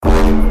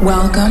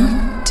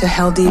Welcome to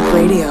Heldeep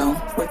Radio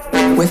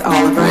with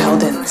Oliver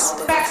Heldens.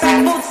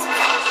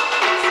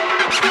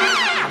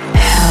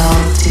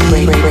 Heldeep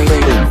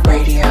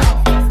Radio.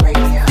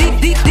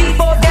 Deep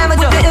damage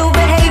of the ill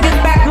behavior.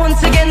 Back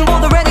once again, will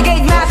the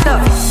renegade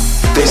master.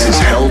 This is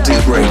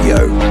Heldeep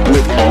Radio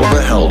with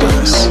Oliver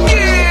Heldens.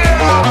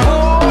 Yeah,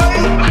 boy.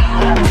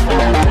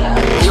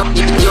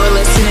 You're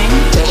listening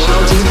to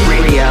Heldeep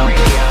Radio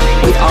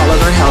with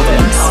Oliver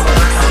Heldens.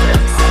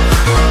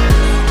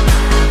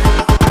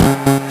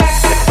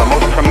 It's the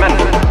most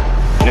tremendous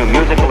new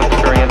musical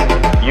experience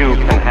you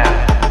can have.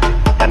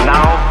 And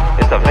now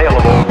it's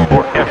available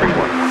for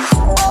everyone.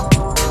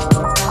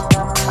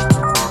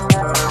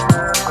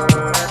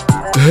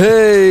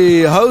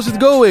 Hey, how's it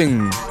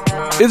going?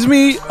 It's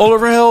me,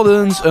 Oliver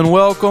Heldens, and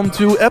welcome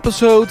to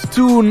episode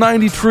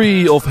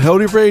 293 of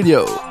Heldeep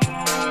Radio.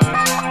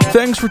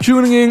 Thanks for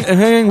tuning in and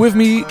hanging with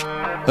me.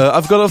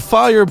 I've got a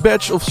fire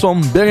batch of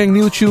some banging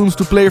new tunes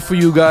to play for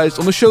you guys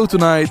on the show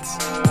tonight.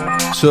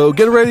 So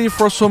get ready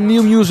for some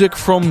new music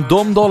from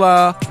Dom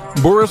Dolla,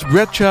 Boris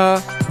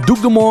Brejcha,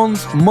 Duke Dumont,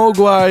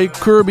 Mogwai,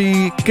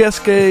 Kirby,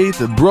 Cascade,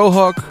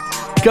 Brohawk,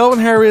 Calvin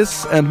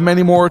Harris, and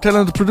many more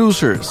talented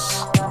producers.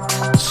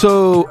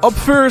 So up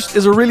first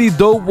is a really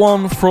dope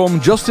one from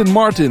Justin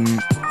Martin.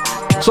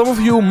 Some of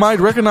you might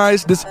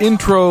recognize this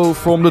intro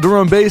from the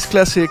drum and bass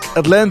classic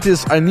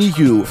Atlantis I Need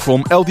You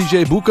from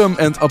LTJ Bukem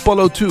and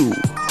Apollo 2.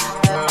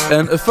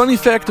 And a funny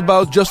fact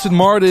about Justin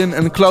Martin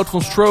and Cloud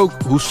von Stroke,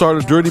 who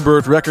started Dirty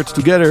Bird Records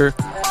together,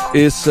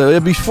 is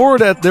before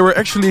that they were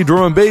actually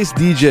drum and bass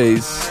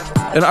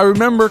DJs. And I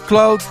remember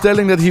Cloud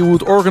telling that he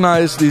would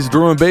organize these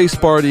drum and bass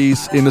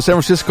parties in the San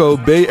Francisco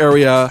Bay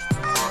Area,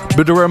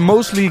 but there were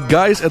mostly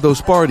guys at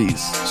those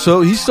parties. So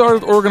he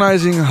started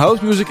organizing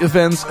house music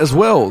events as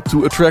well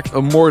to attract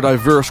a more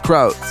diverse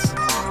crowd.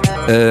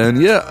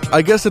 And yeah,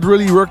 I guess it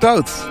really worked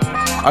out.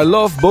 I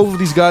love both of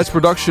these guys'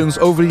 productions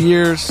over the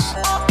years.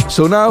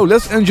 So now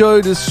let's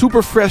enjoy this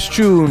super fresh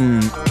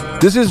tune.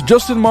 This is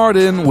Justin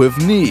Martin with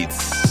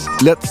Needs.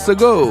 Let's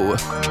go.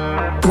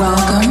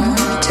 Welcome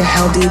to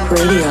Heldeep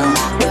Radio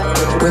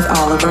with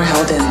Oliver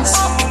Heldens.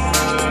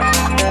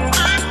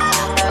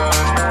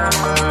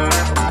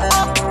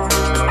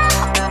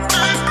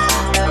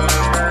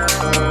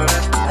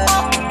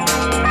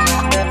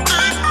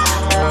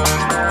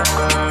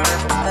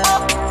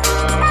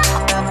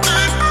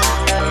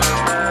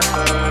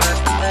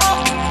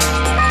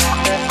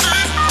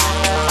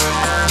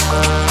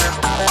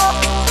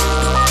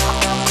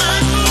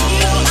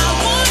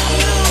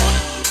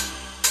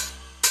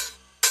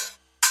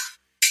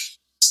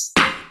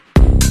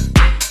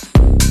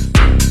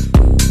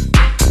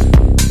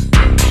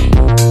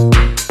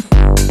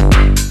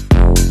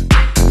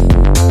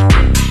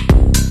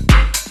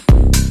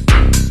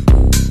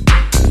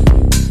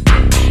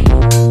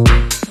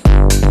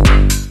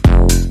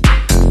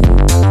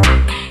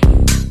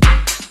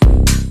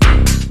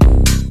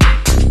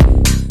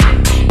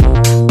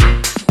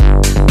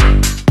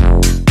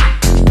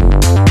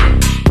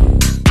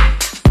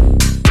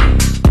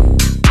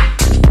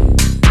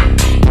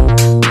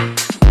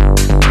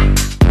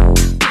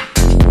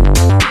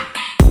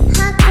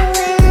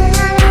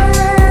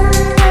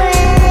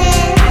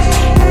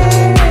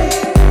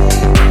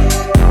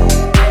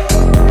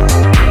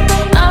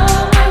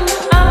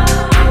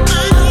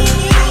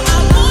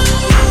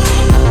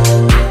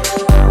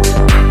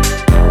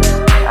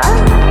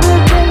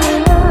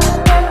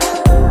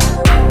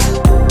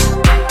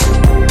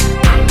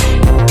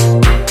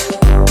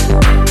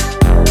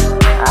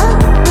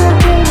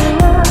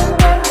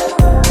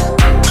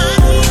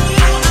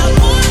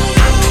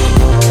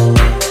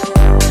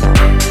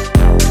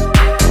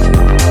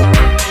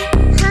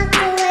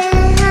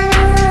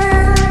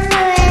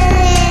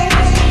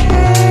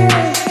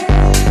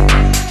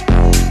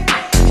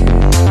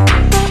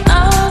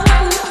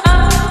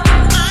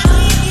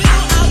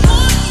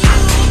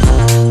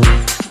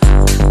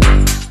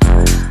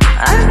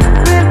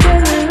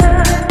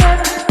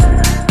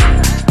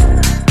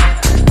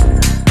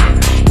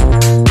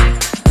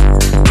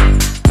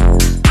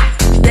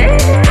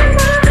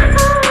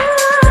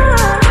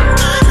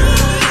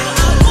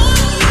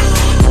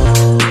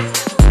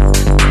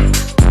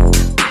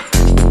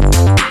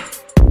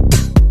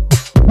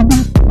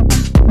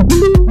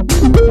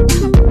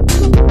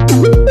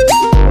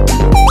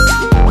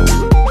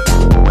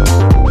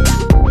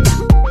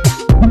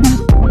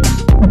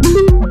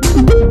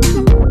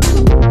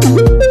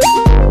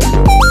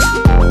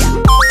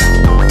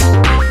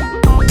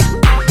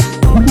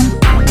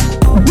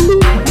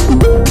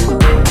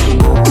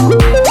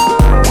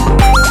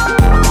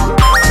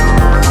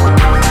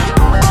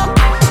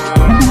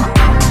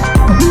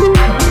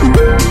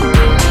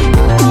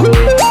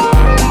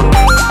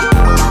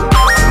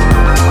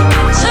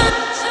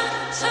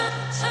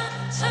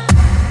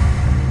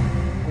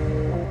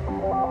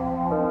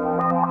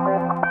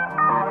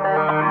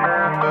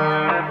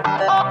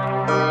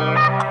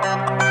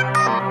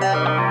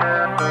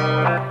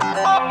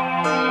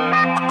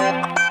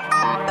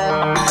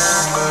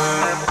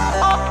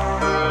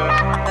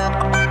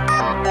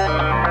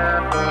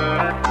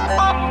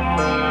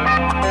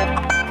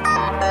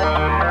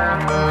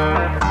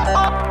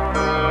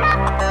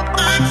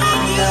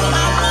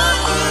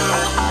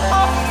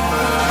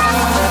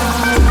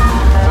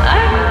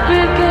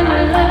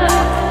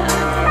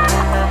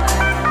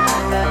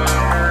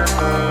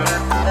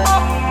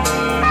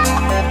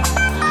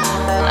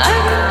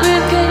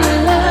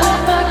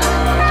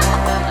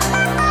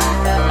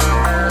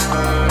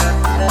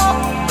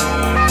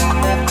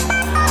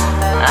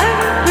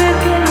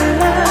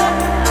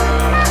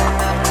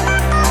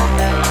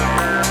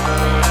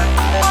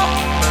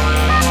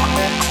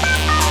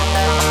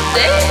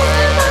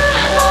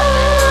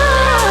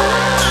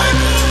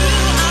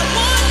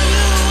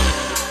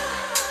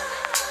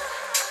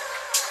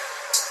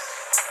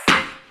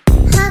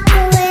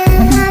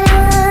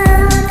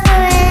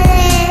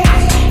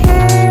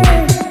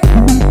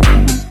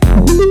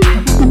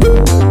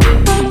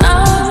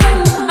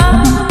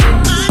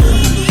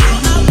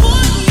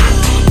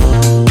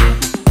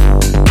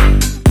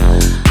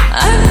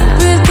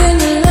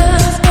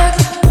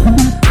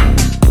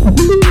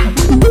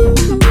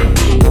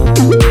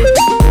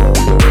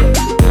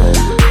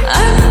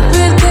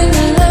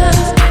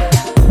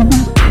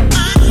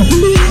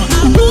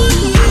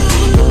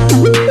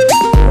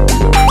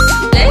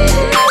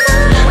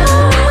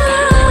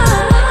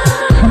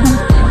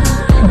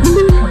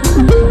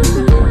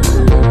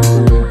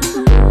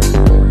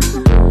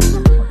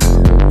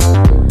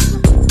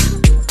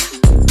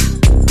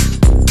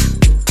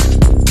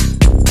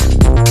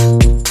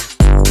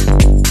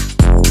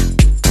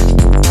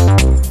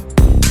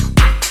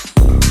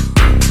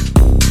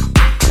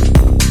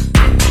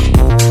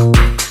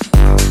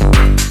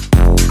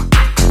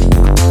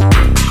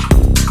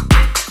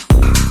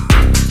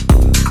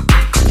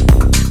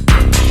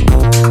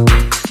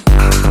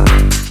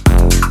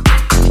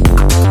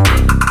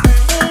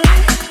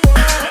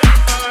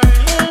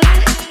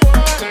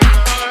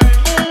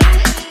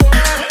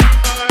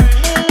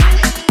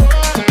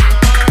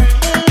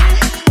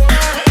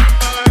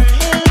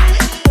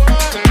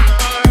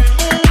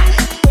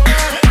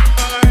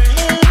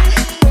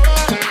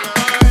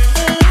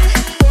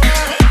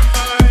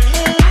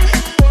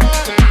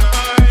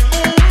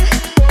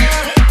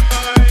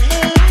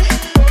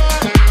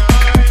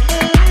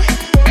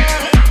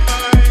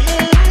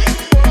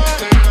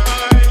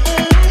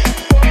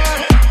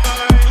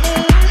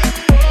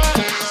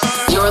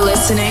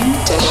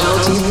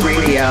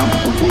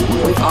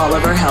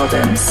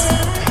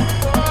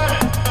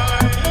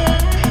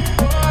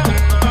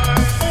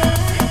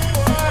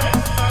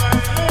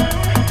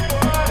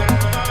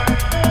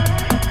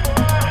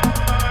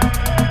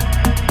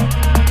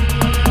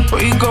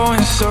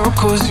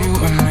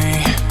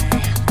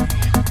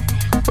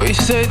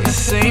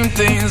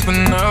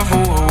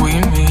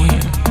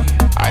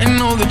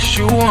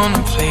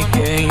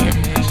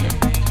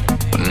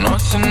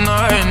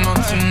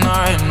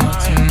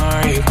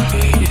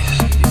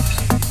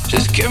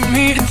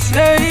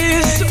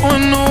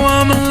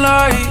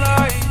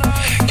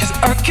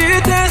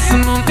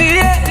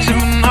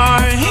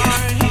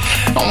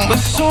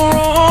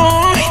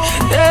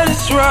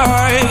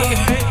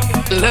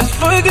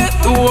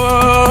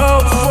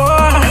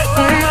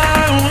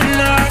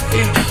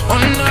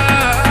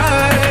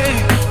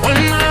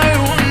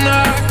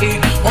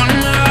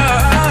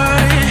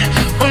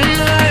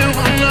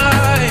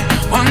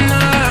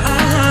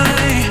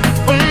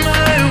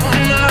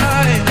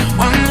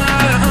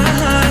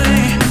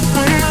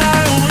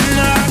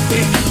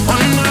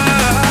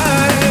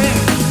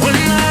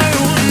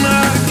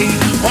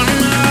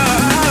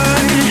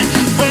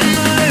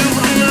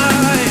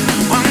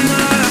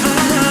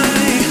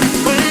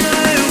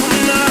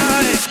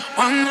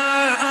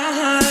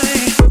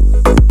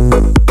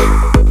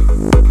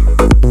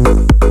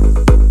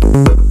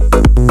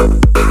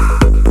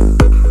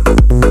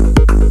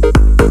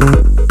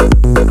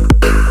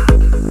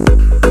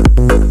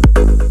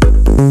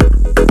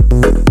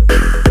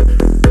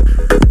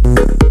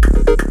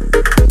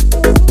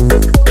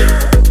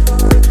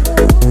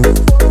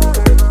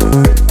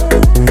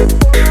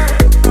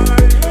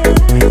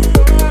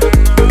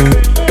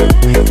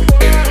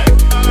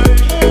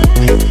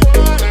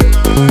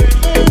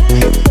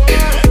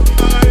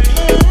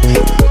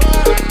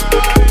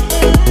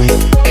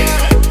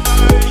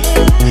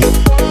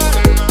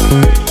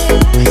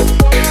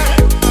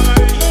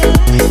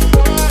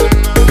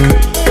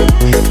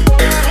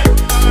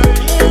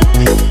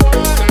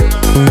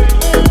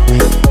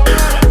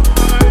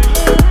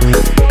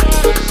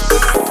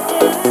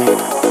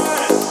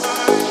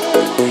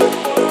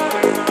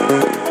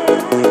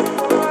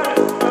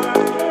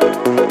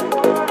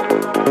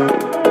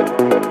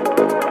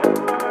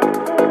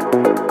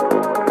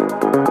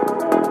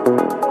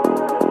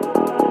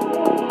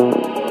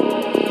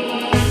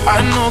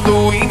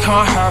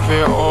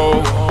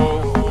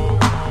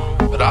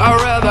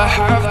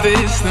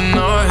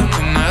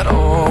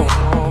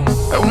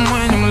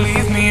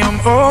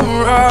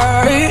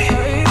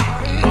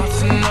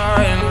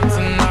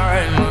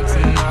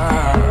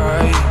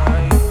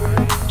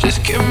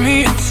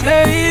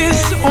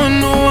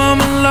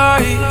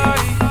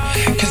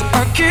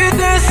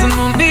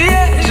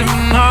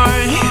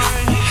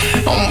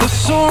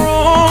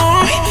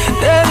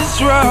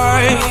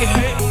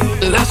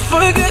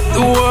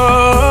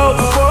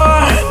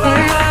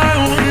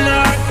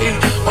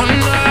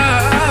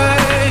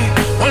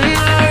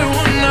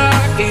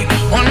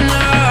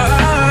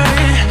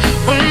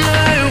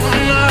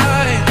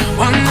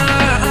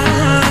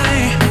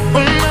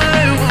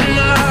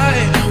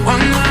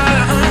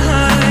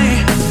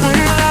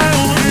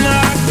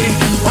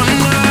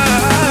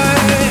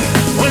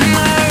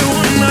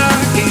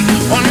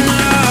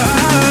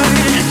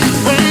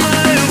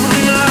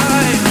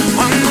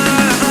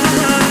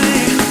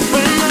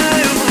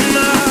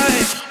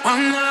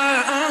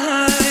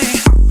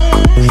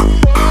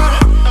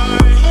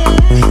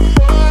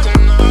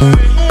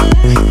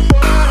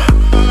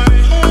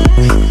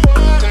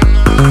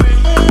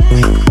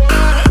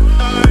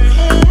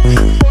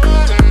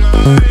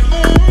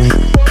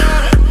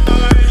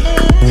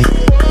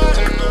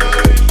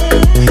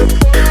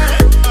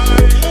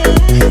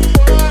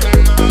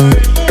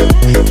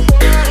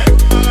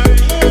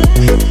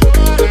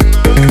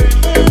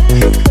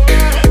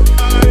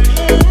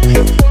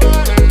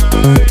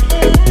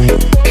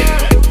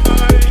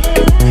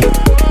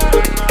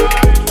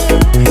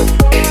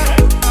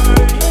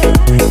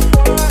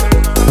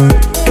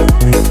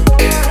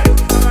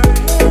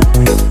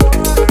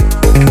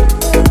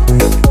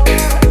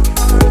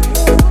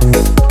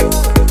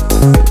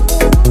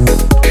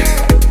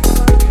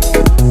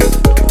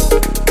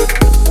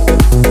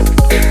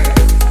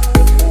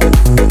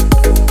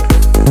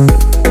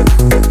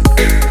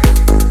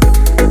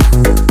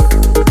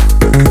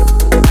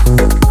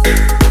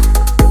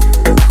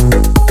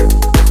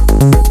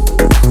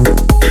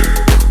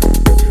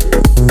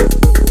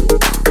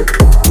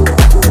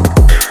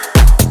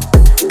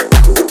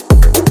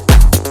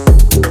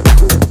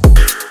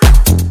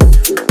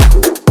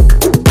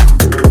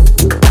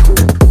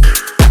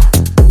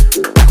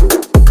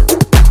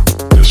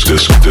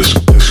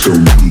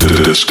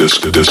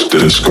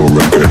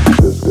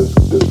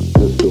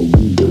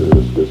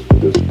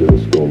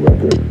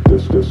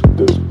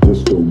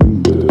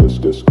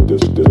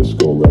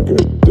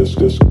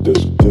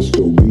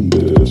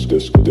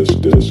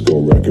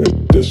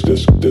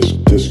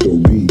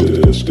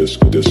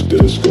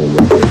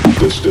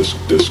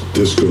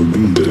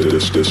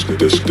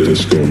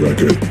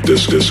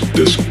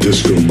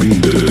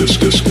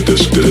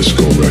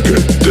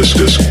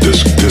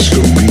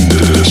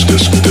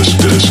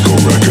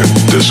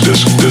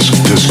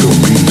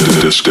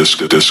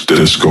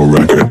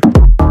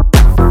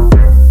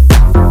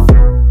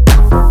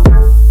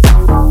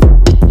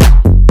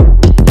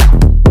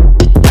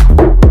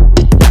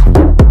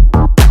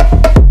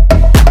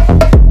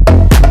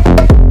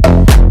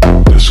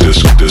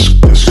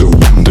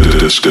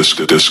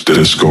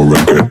 disco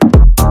record.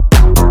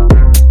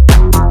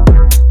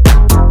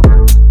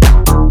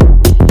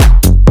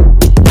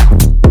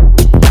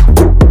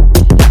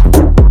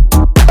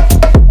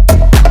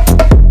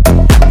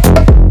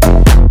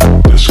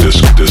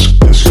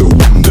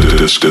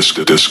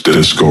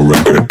 Disco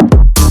record.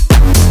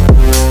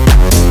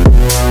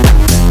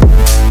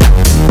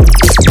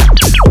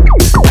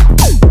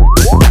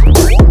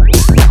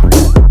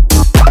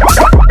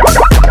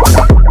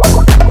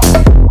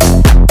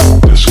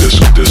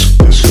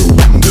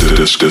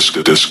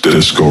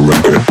 Disco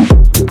record.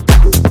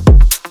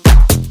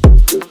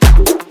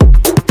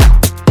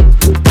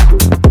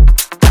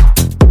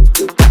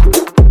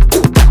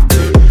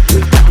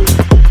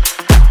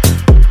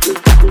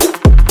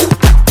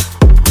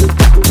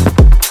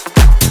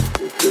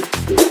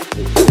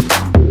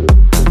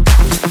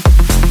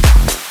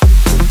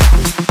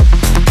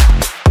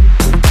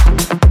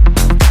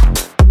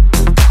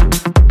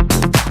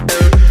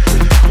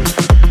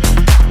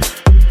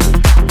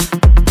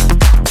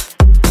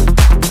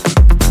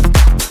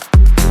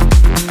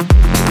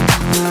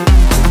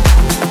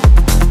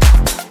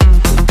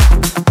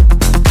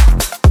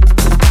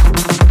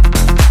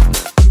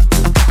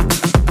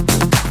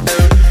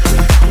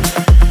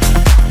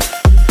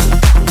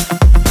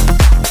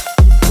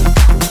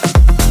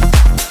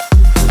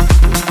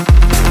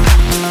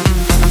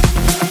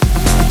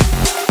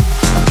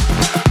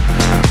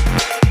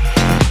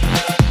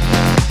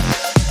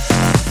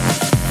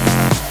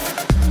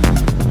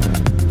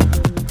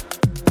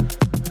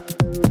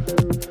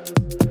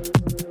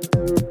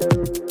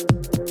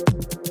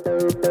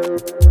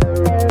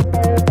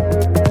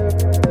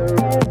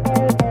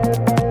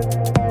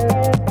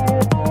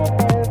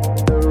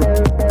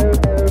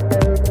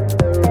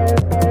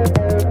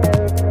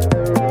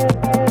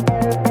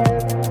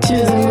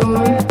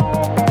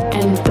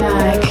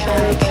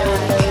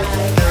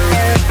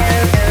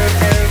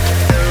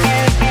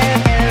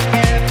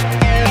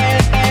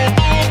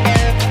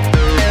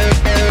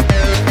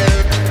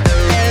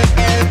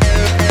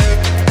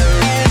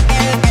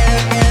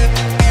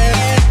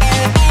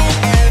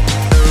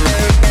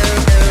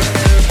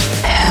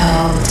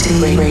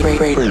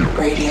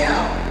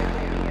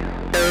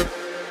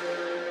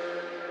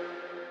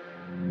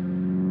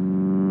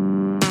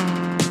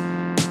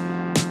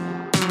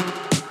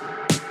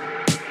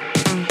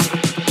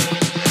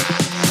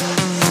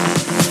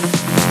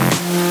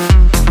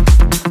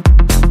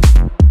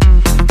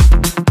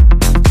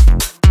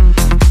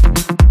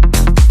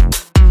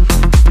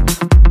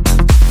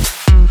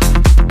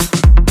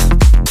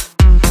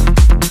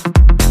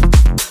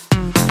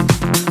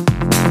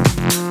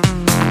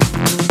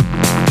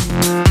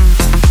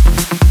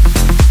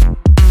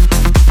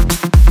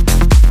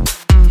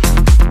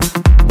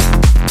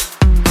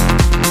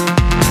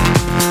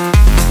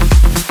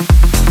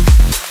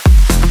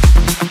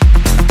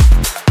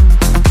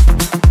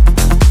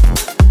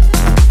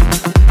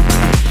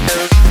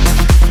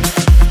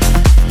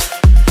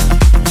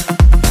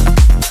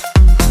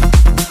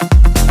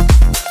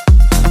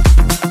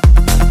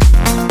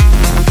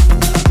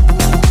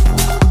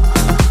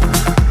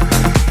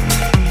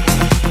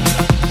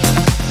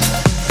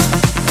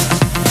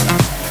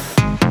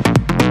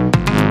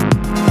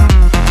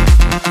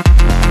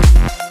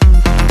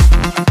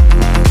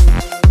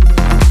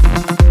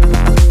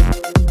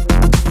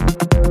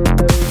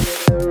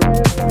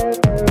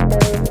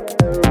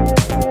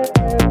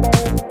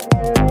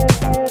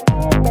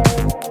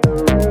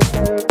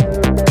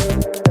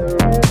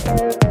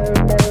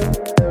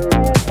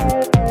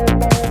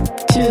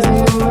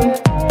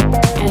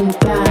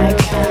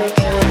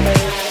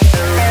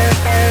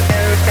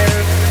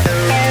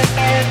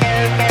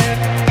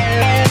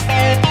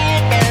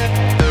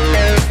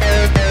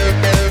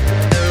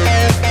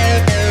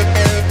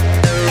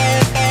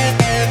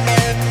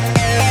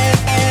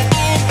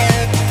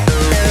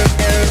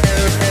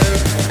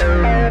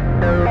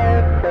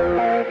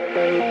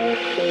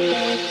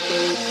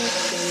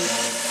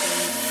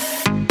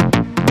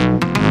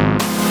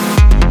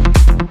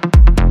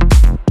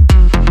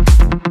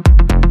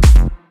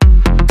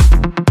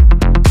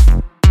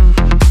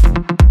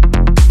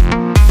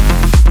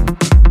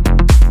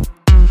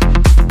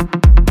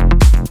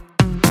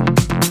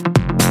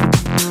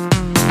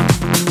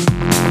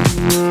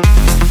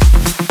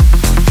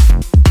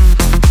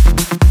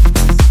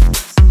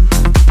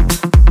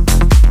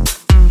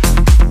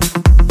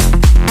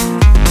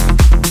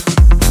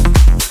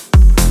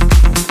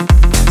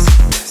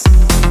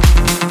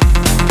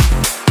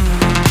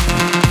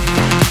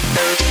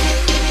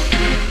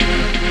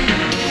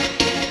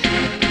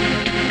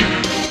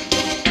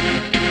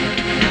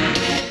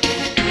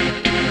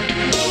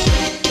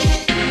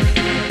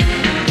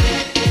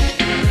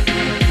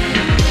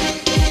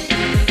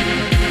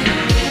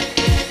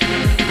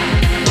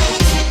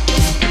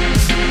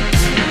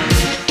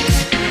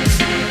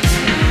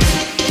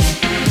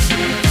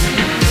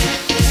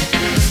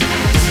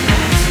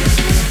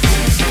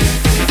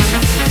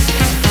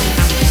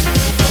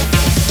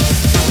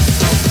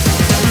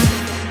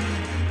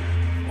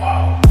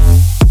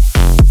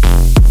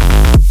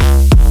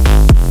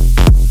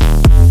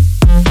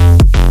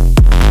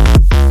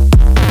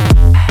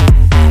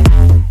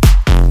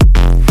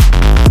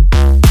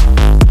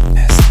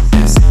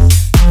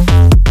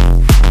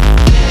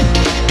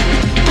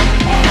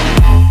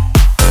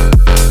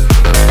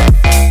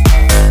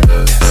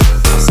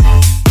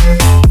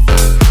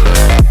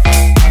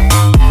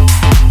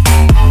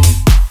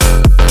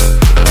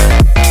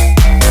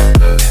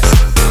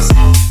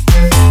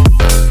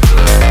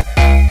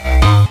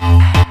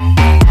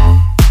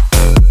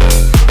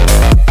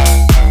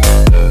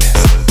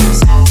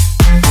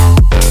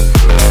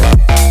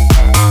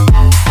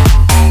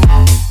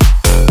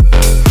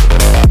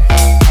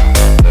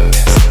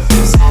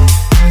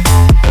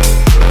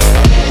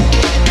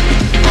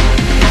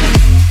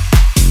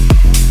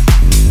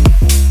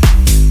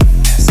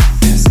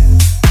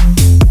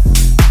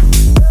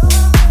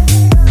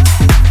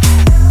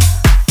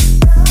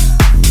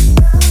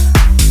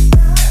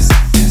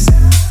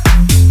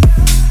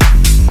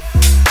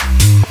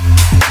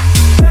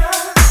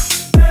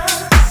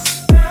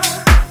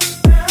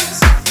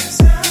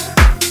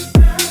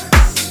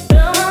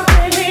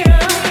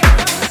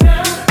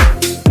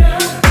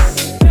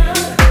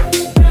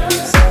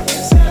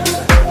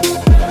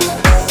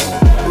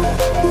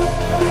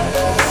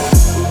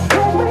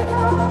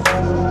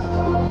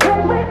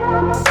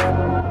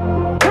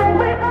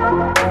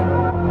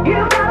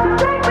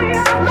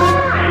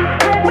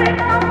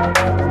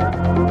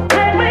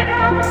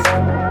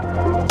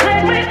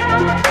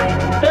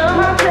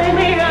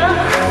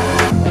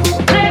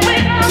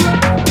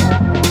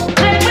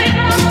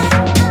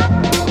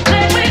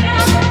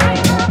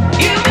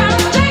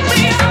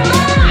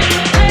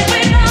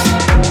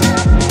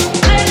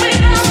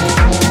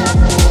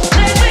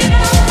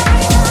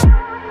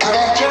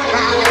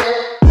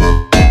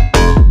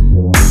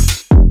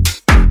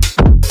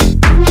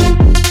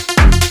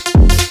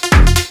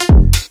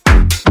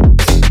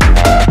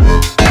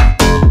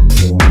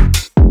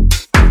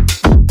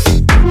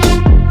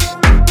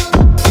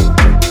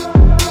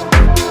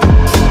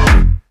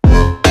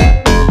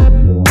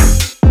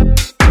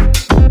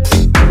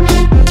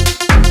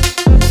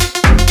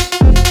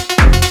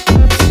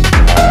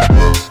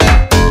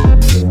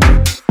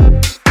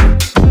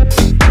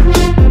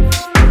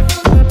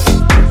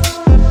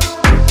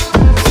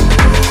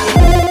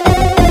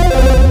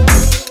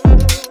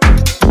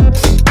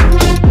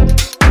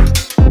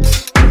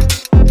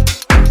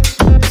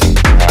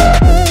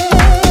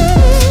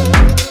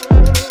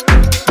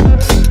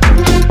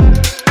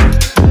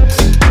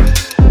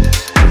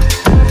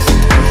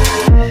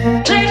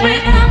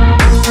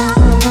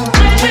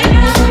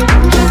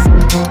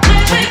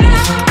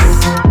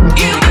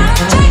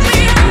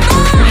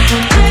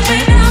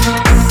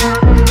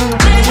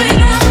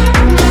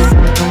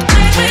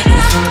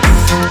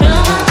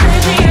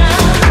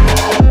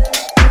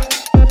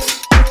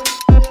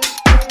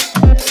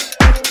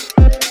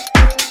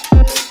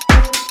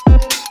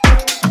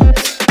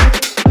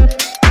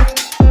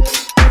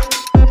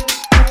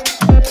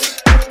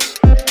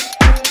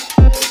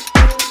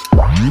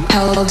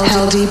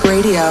 Heldeep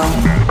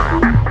Radio.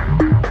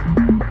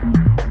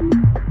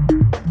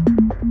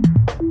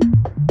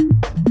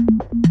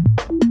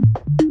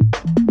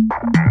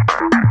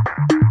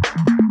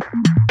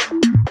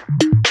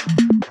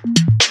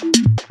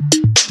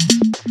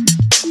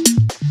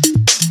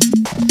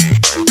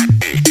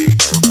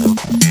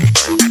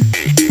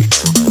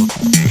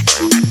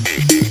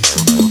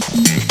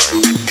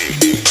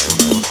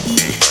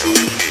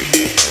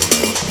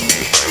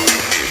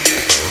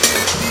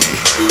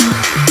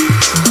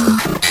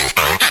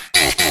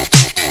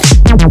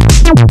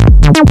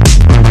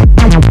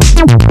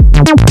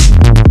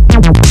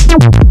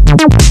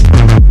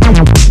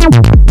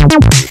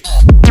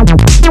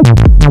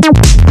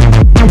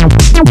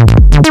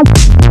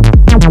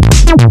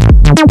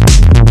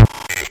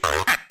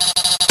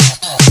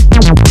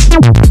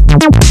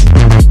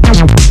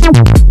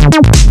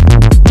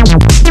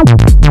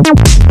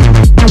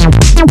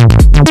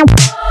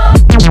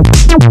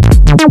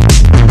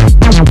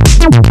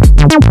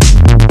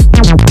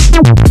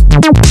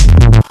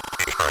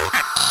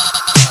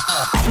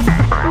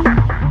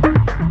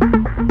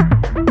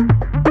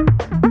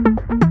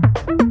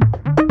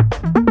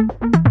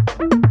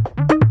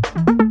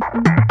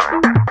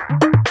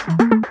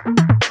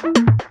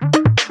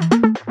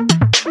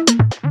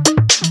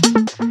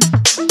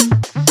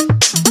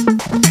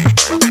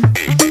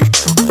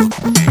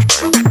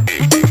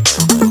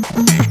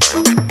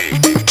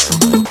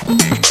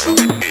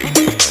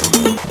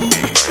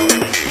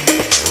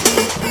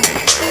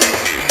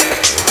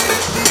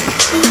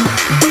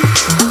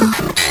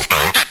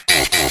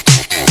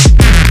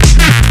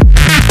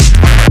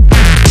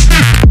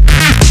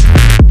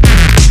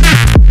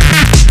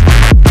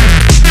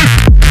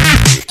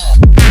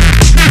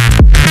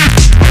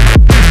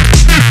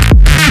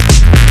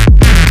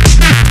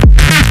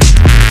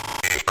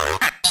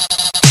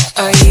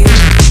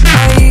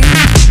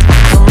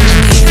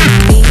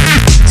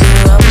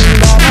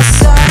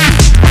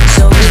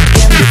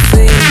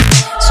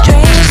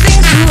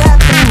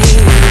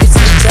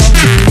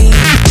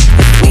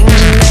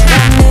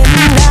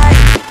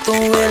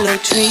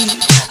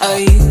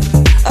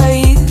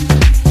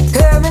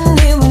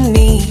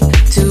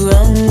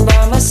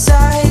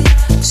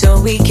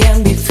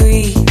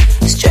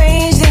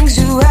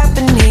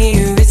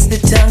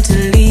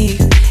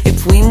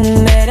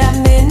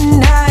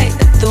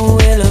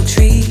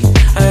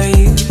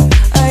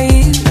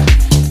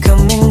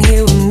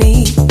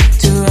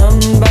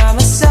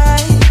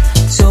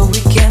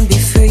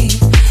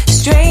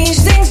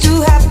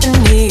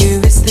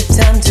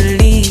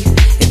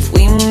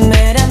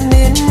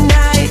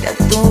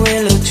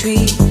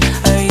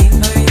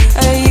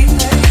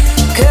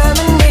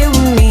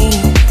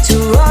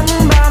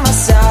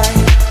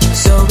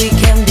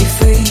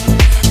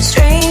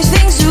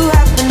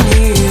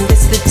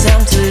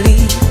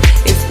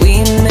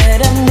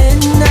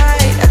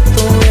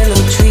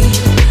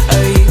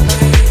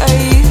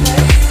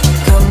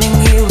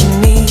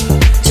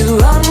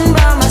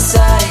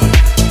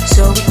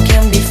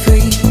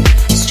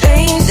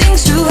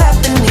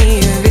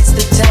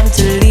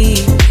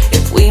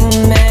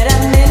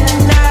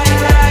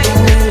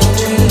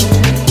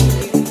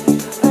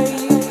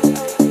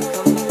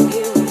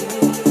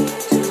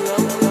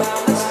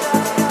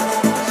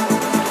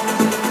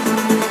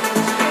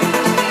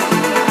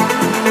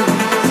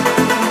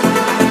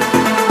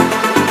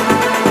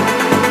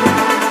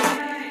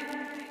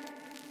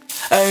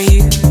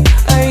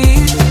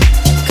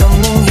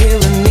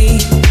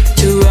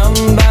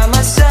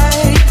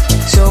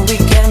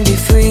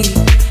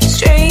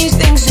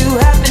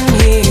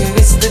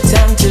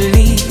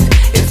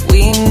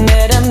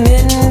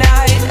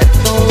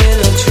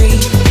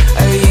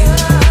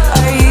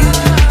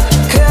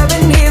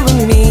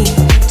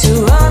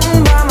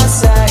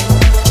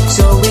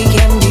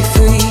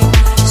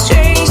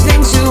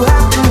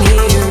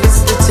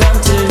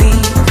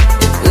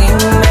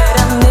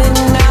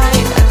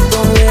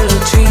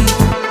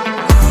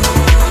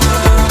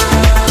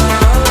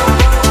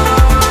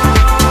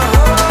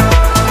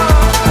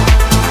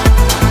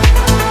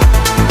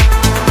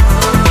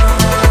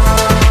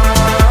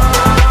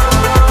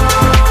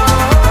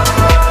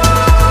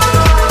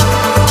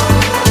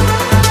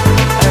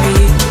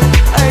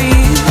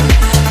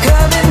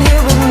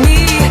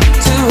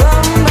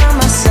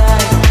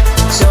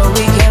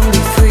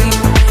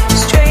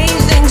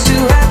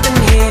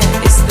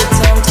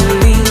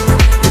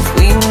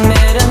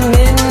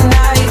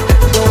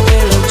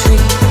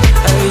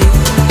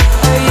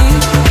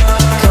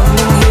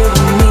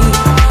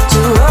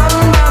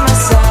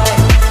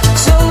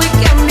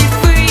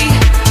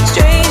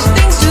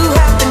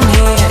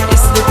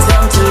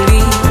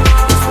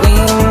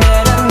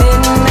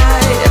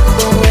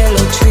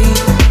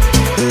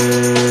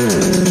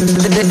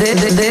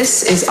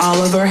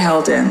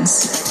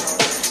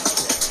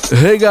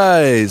 Hey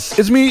guys,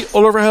 it's me,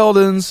 Oliver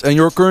Heldens, and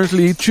you're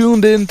currently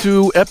tuned in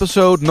to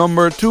episode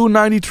number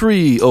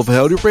 293 of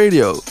Heldens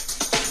Radio.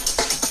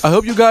 I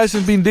hope you guys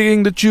have been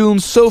digging the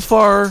tunes so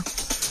far.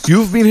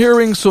 You've been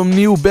hearing some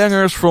new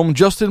bangers from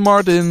Justin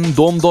Martin,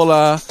 Dom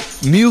Dolla,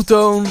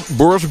 Newtone,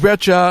 Boris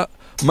Brejcha,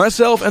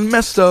 myself and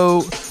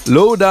Mesto,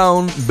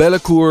 Lowdown,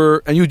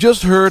 Bellecour, and you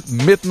just heard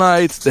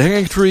Midnight, The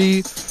Hanging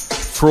Tree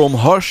from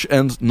Hush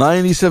and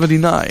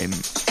 9079.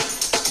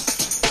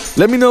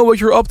 Let me know what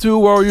you're up to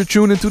while you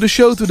tune into the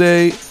show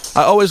today.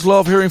 I always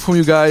love hearing from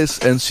you guys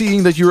and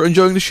seeing that you're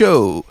enjoying the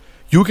show.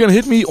 You can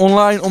hit me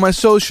online on my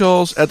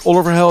socials at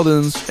Oliver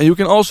Heldens, and you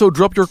can also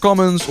drop your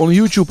comments on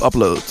YouTube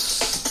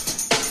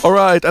uploads.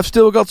 Alright, I've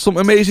still got some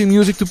amazing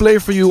music to play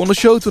for you on the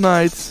show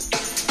tonight.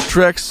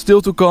 Tracks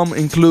still to come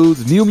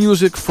include new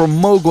music from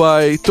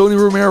Mogwai, Tony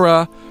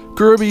Romera,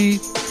 Kirby,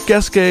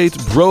 Cascade,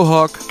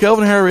 Brohawk,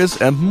 Calvin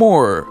Harris and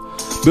more.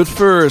 But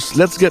first,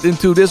 let's get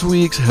into this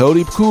week's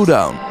Heldeep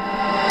Cooldown.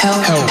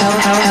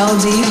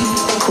 Heldeep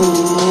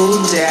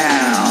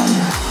Cooldown.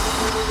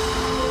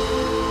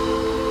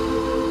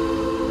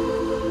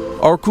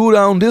 Our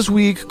cooldown this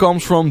week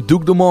comes from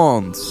Duke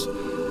Dumont.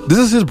 This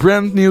is his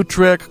brand new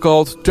track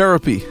called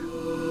Therapy.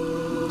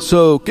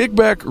 So kick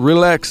back,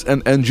 relax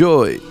and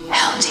enjoy.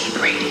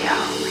 Heldeep Radio.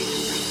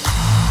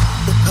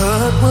 The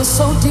hurt was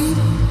so deep,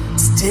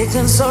 it's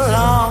taken so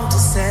long to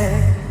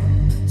say.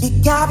 You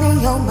got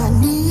me on my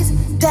knees,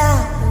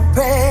 down and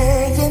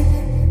praying,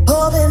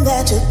 hoping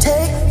that you'll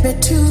take me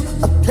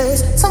to a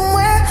place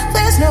somewhere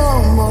there's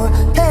no more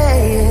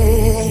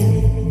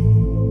pain.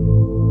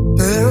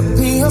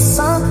 Therapy or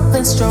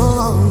something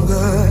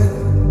stronger,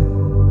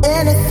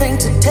 anything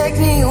to take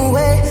me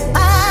away.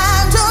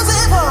 I'm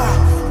chosen for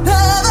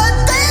another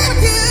day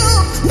with you.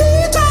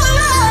 Need your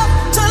love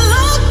to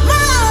look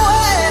my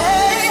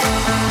way.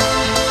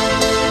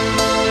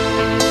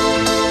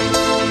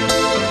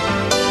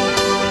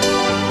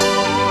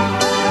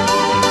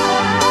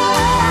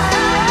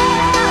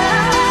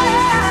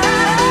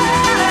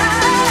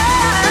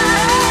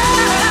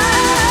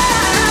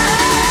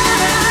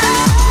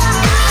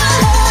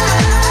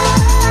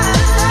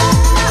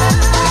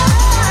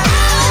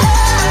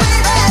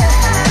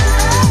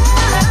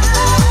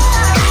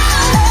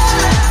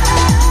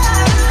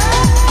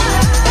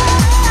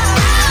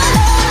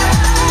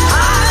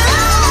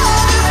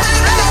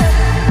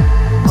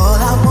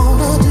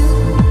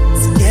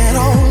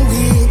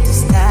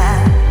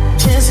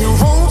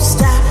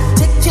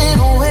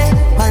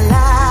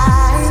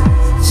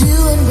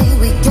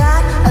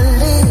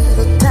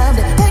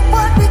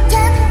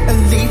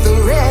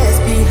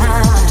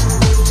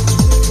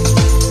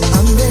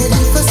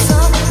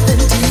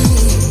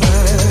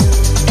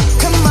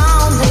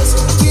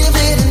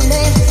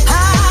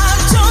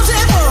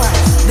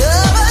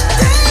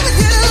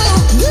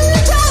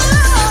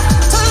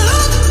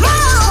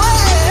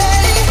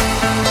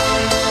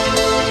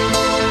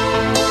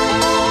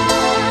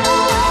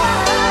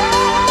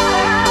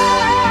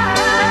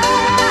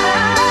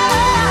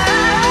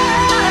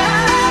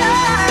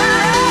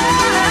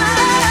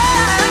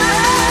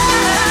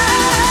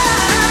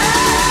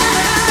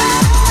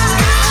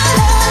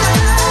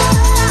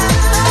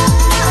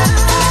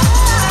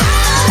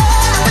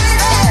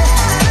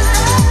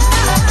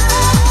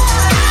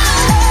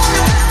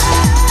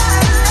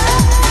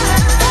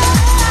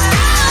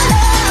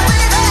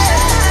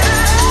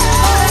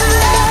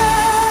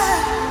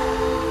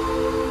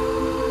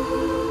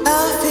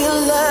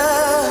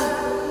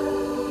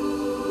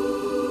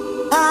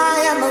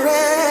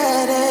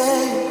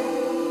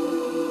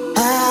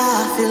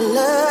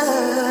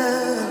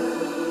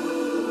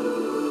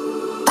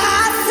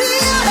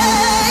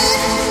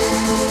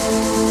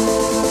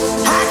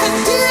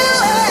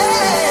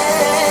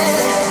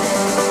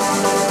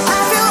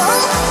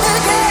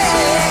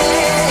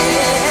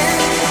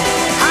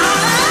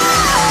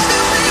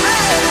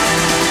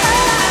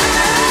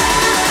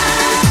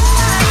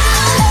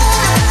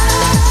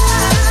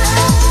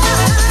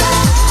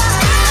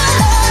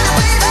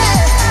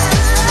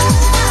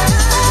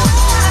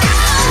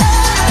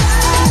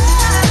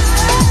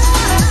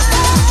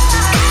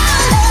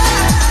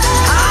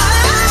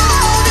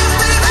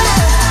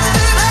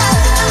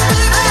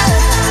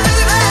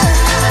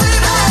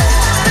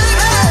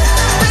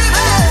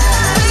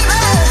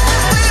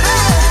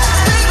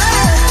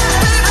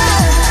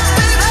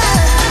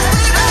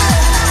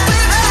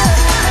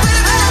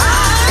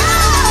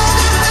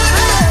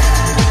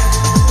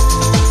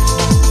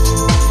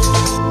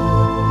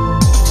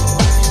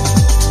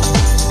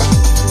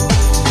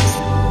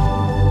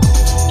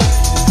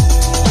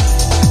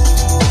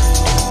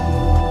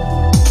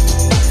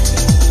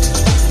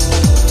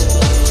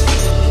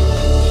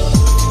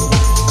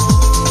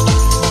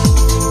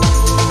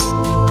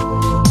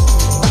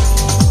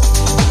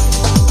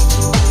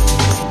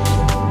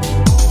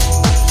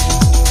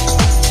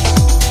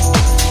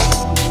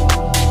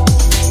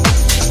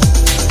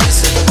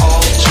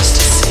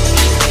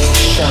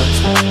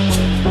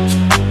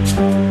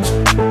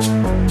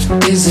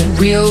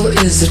 real?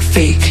 Is it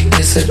fake?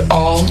 Is it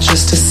all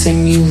just a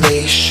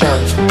simulation?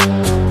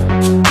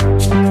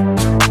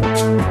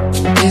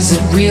 Is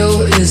it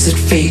real? Is it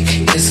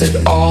fake? Is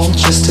it all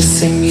just a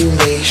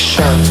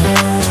simulation?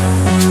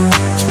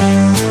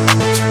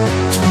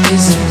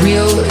 Is it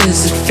real? Is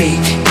it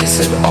fake? Is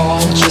it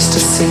all just a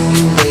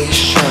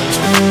simulation?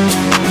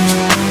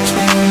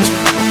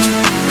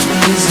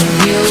 Is it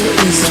real?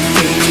 Is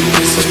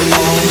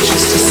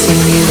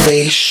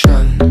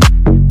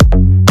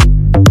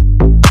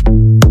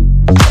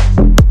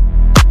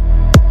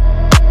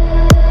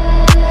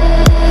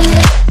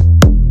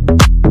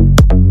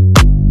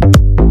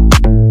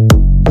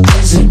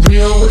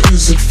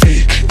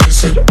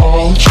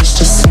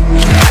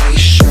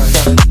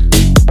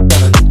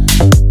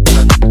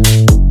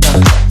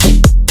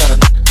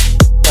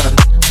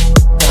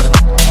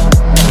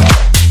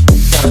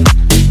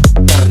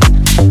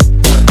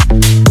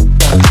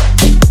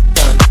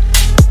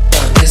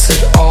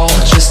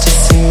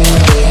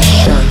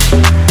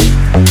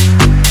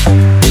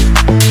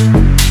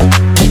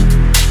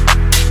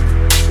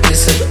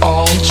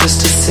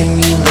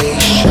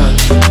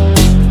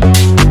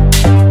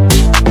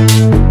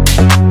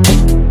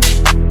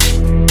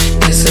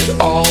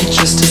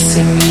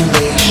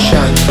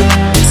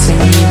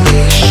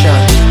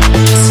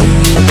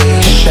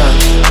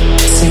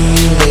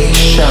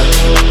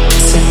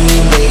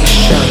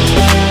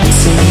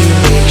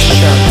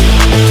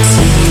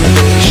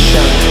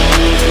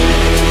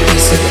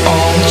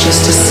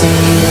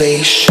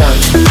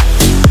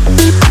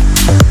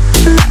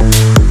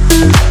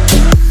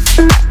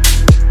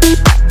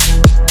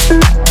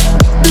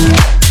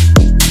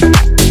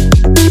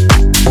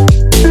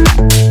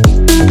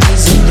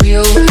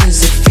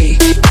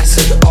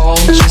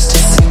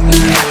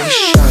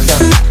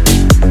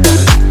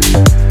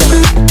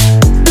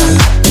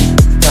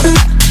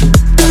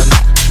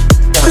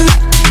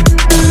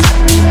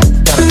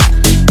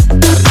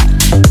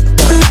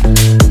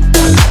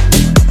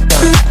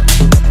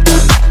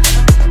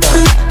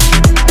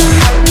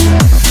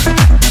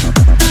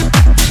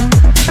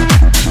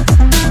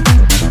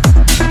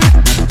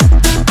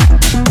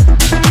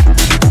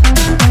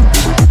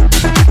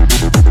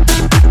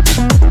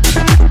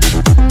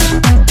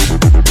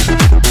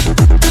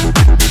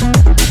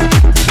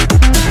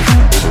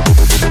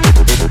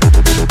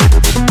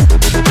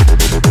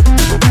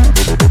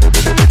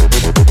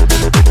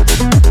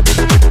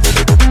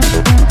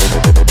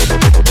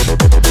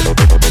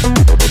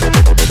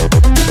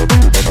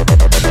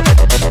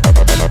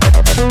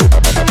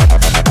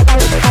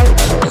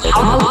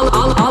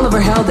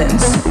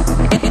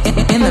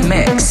Heldens in the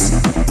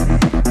mix.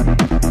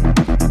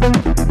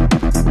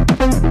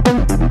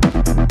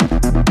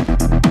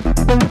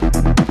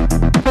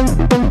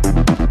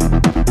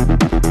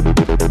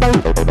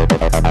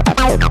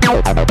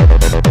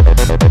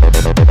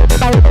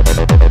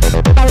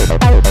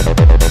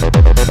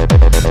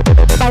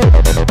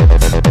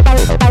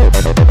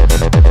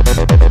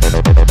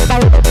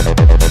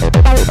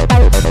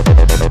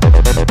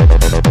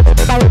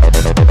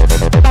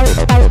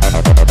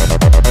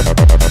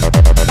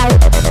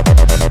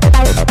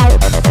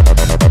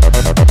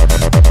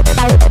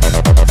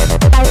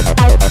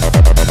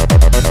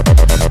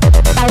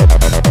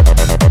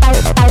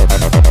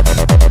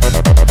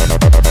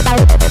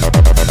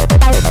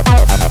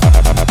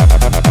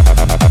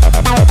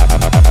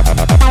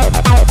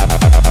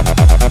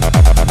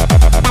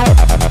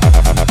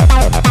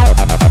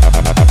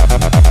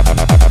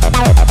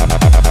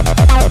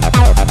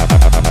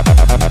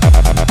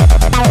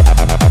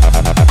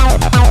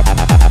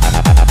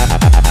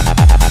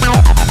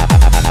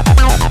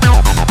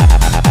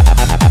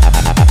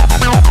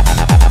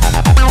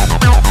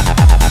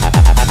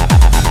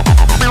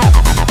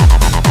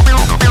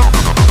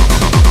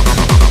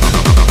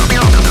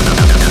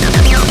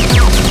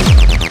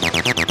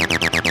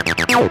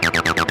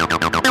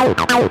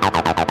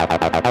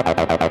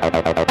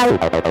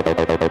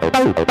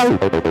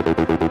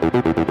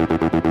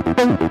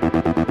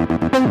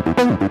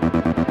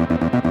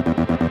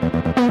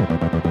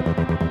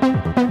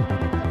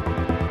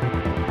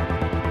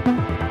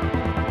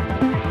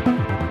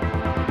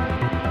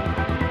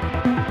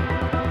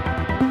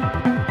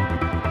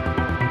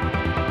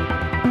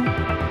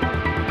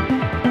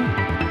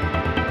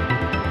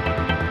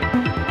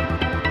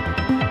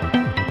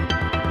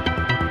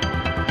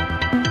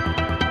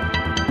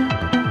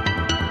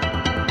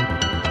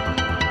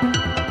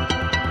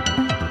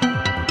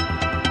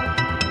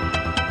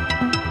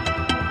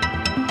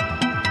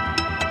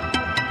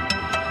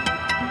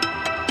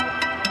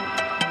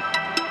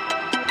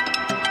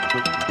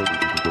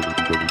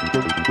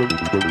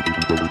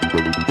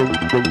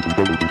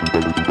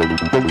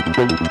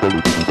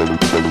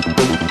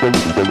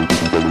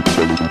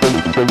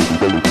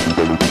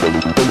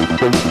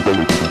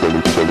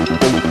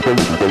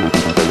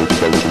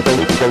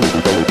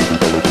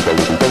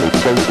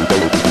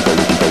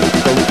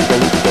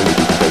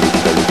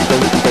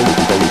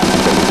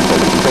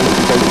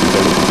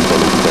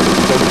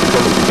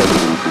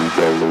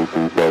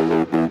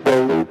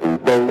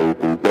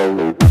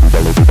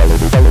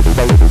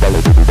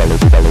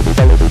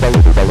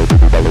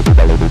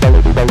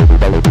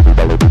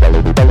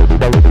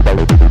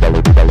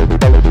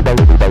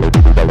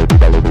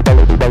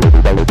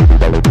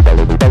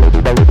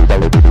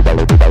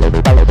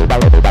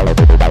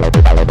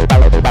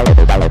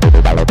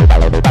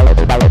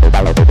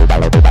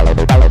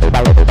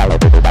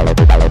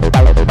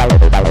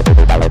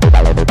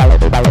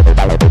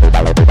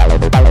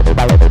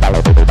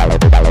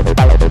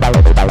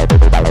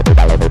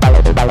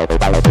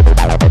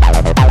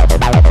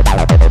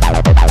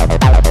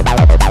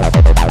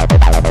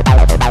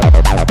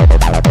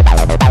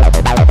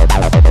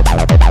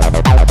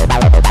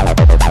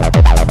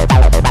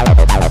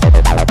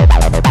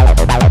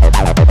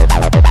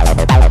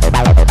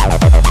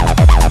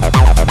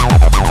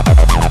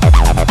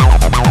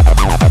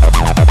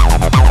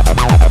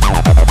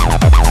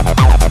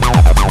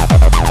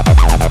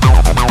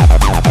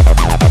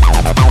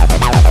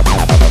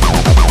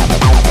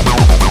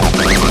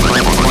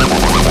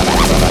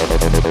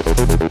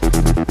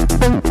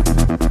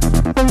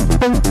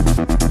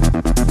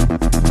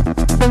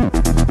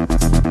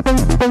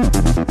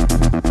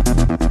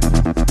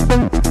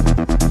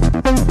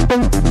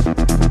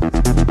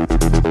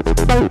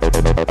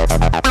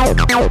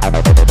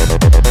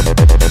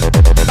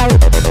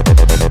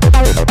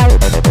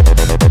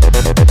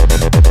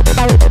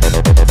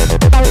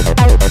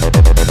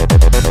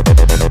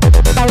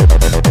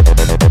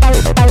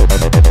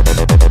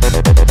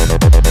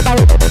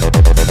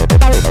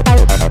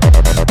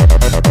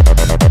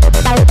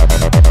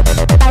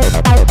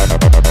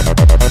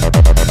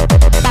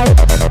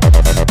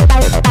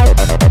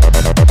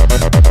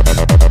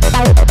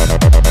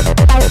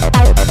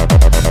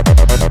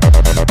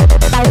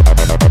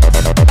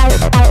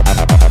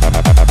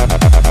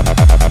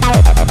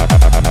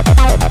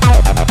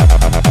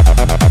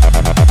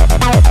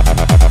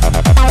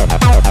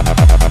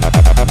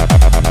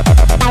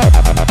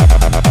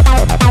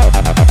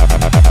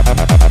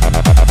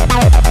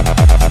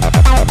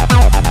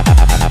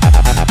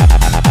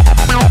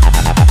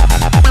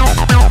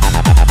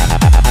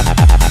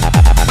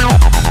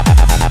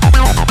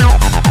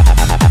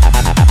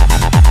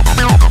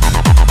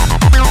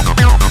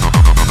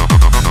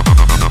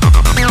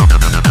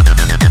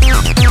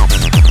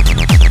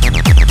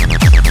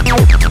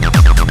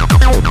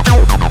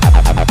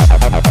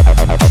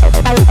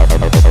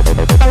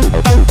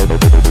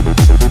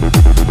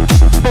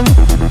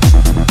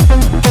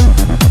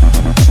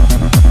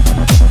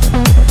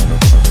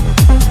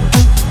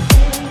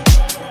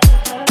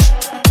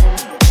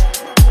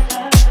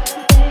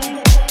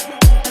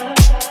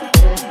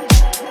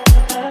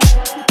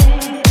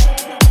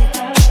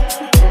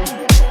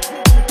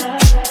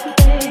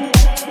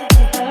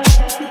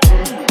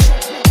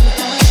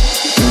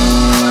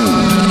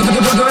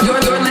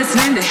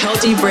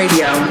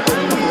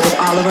 with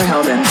Oliver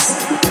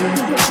Heldens.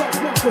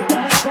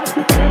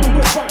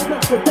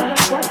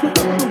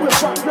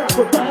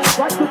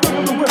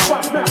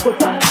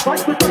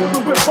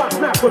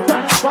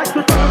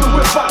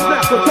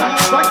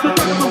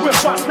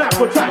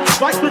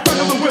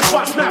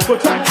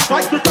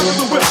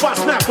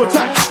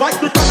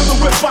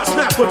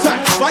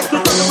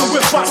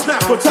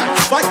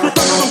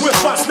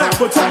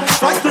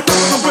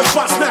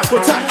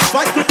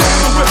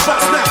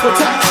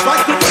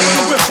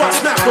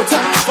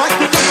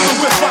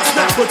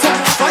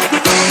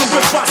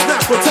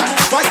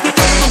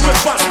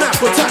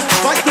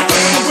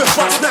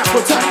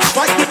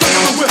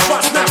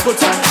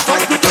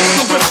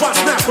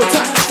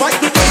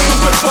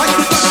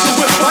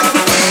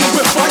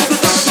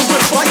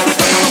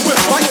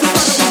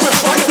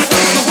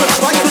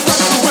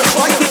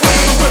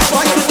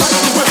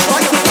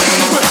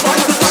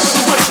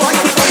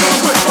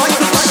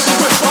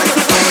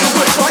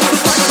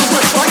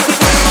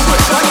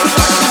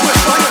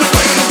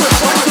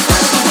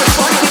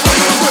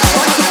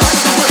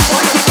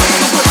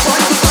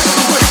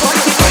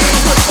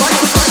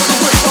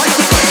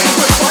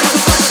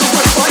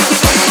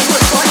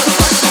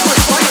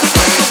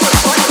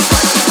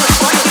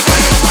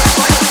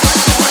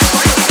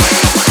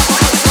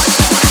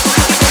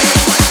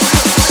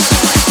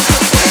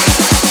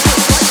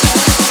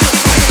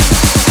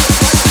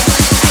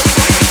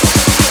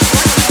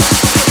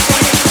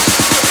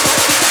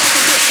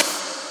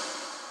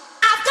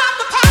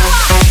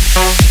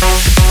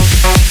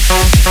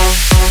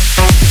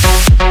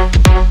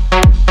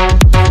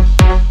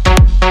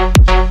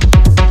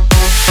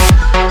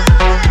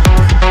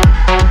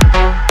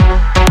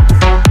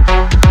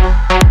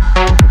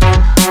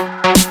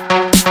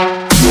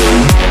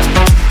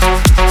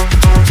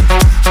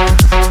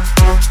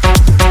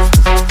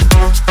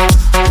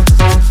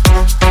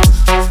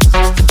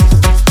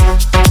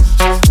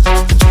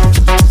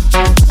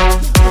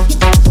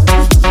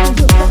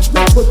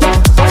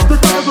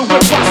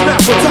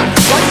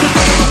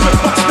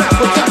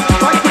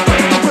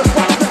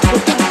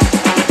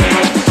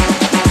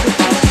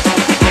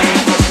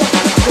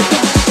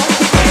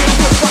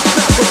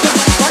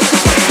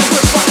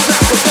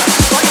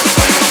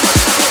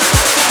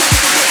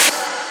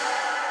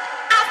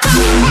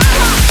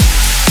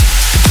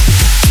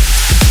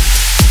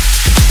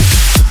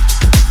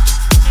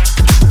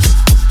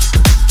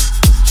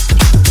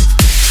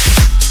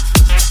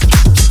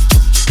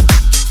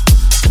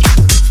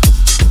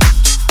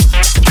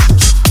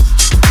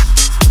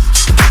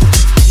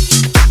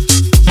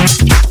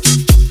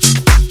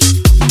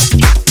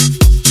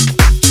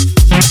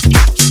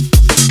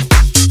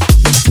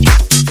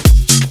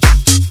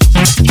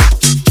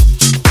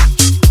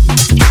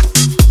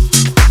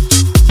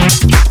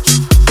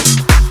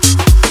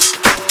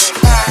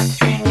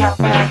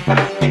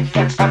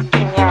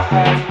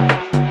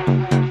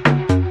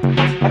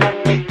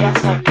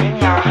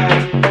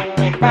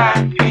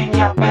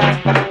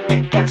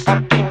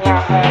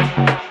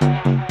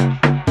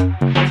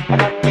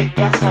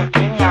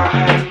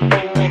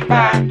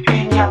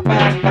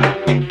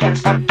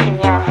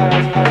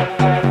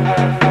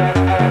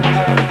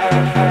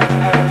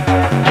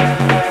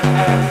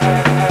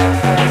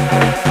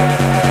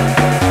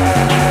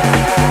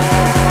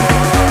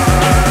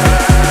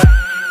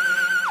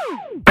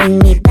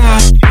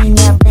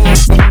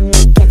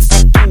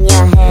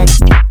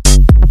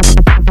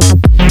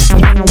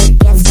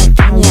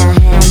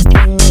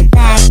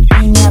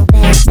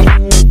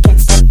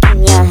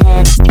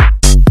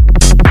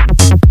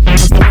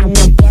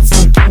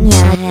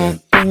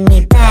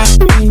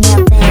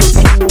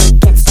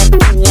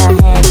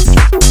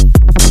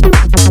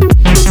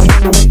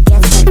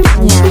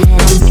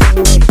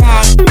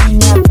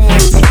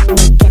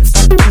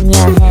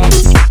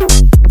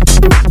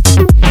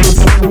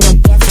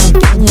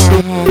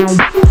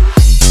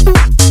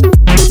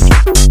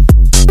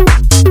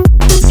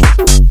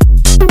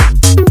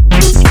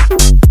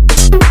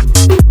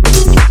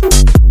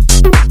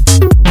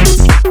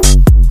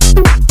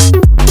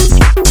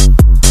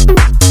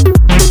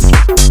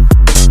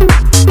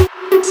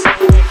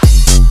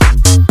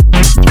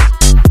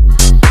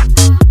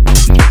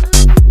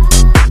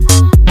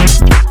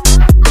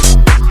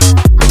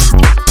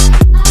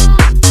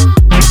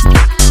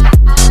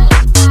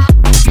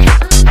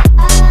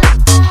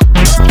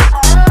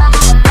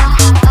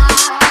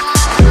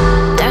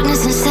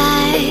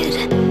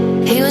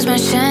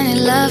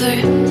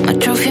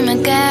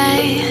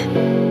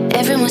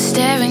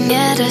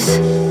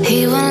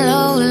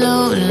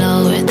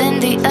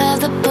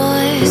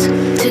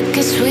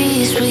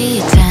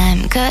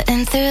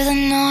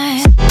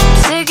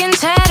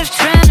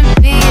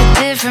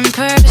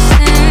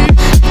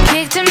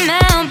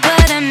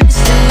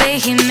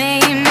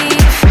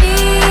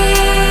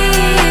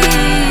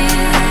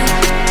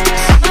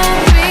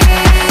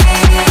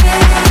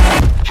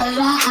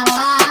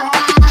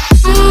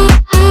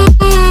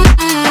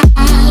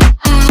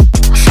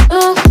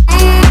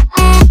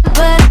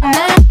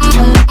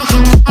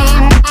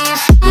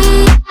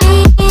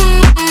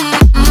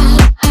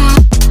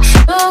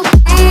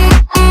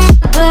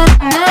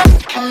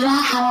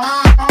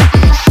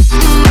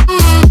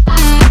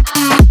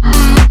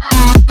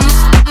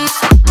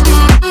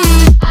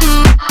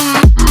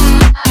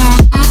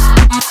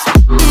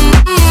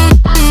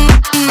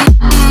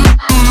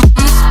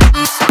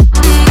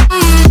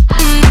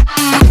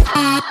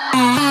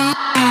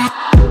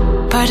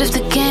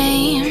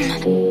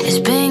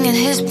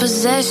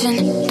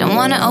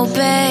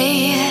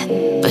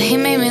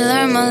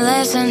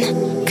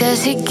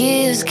 says he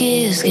gives,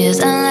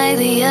 unlike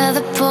the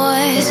other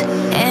boys.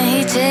 And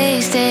he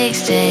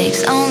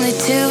takes, only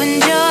to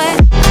enjoy.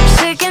 I'm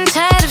sick and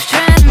tired of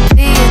trying to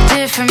be a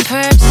different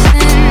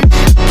person.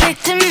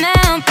 Kicked him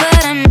out,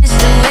 but I miss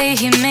the way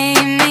he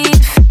made me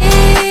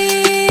feel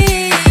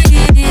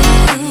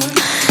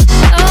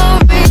so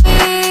real.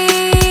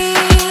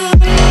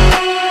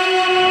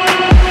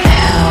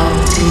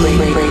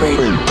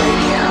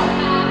 Radio.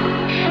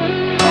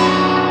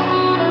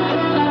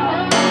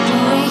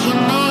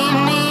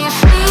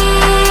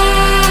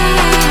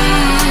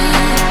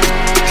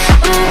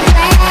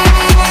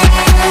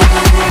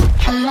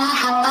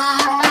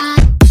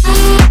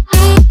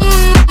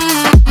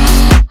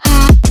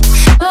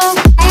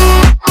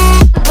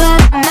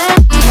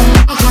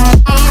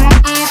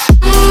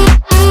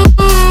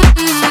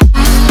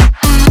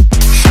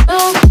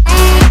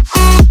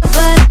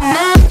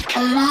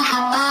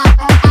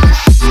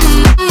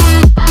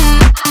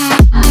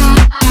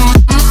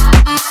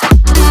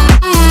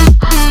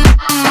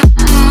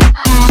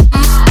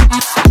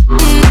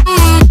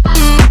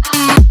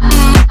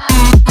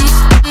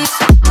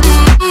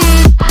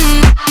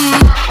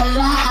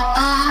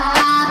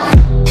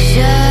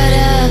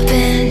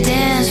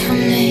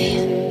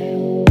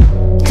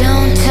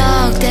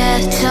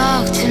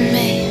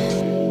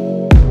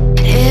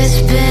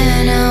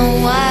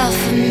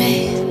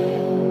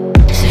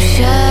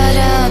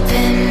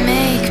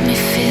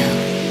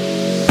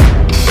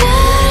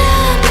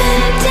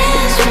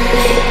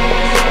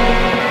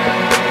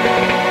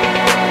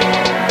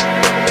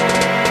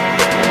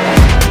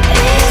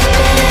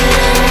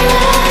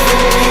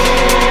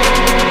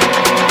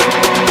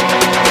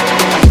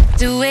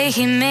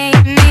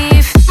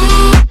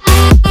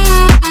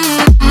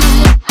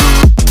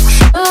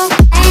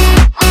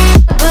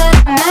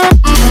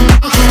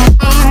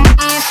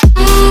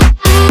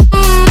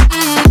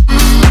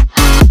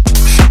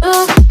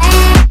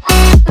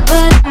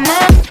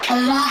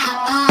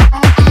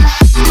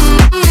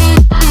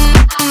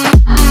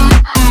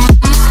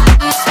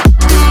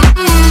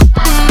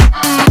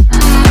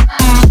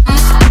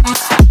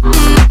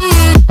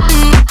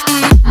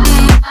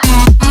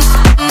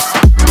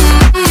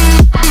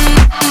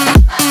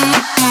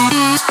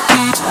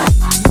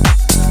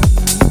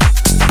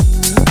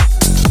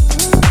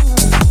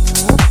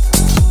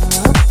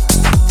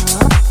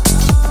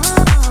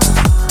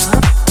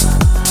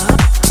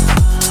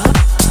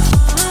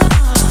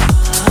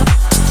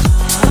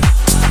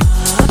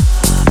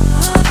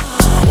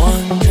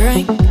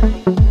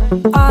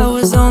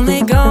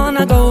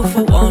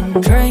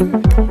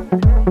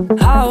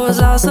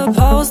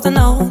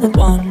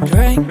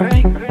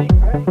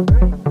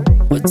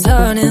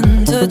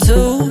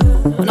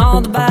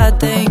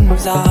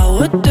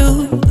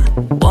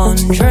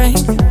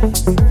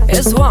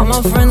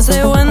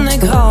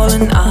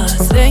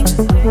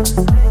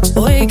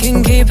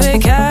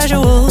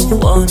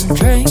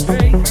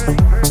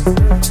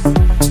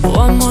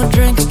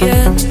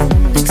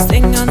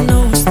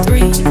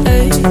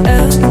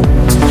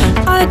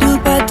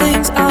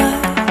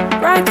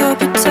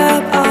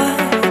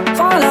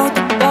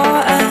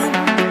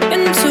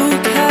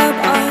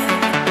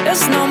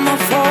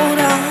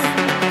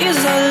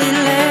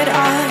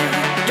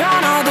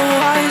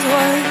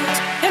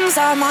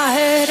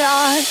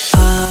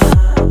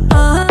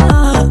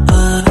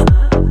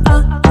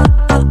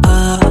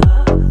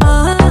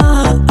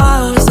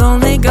 I was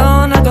only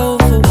gonna go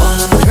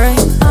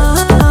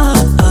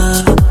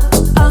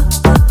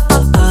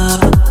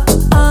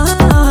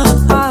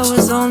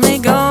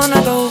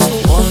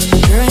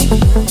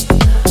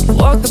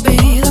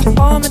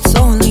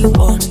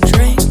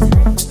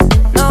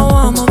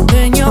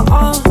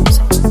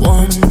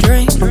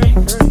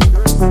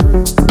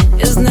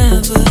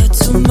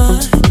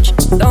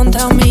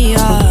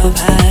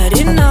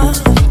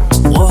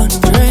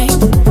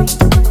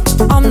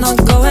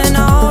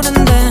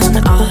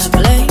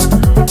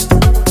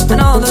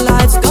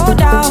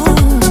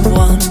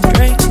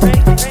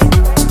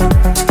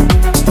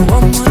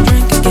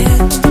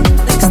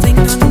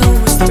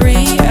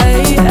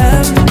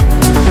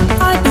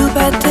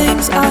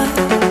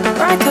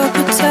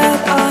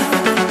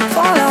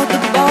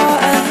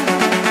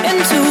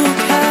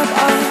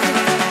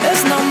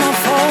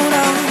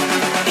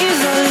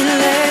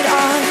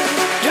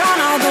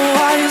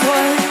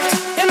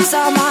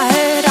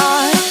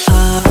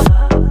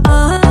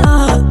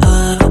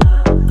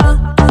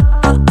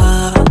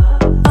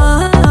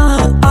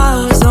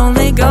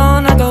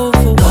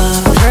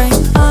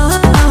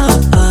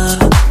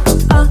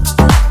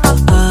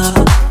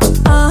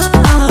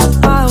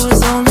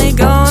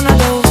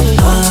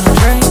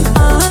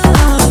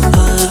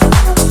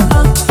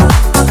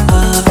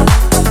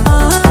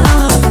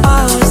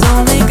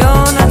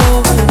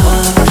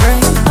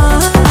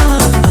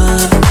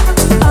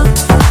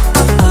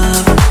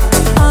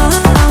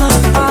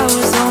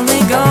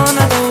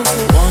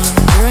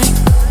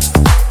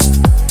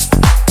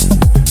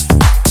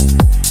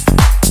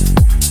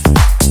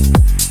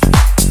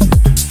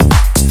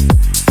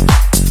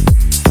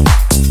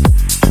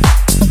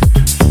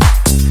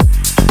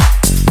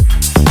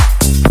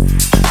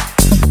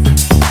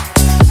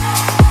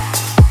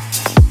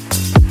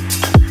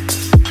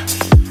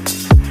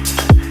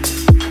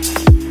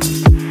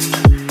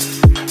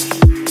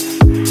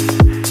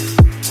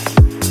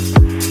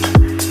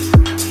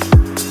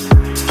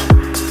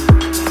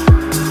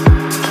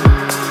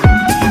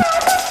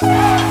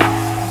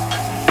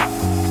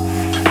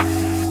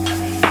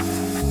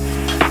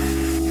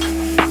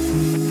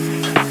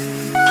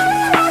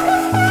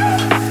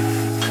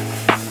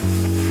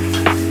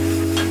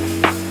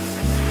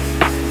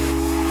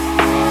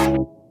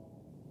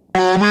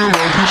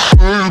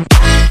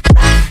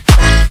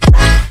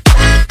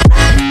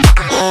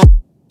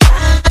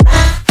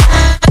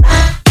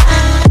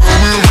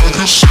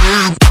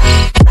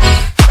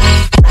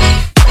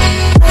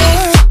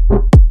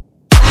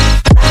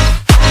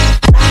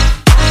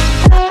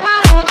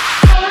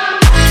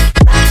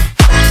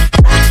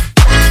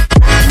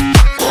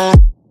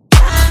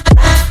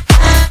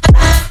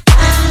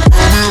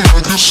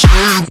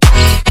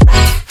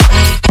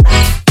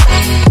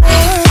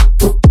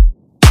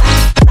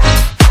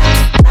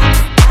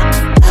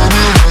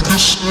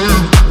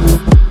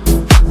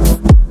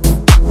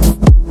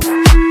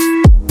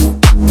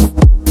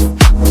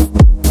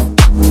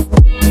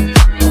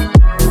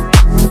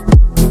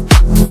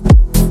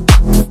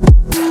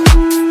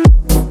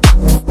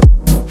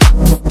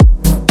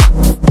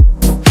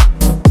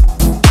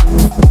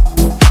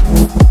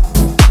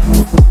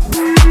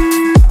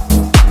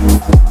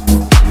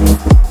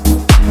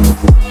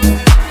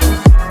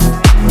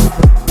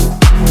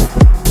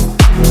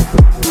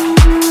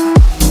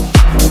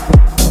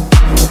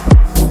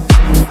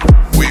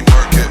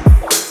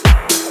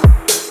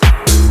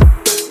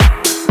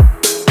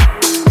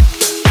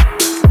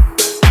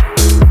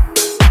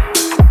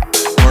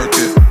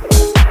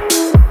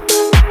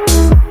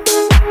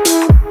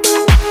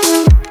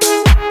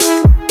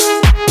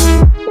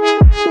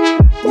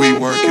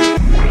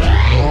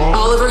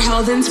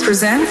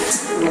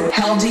presents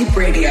Heldeep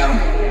Radio.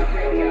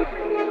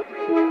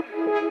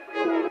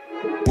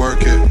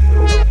 Work it.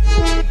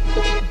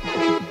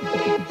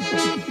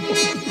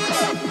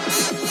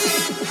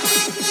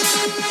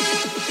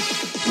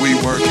 We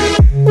work it.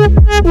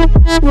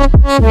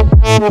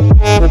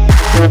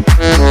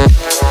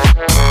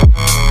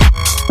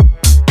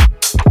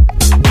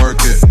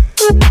 Work it.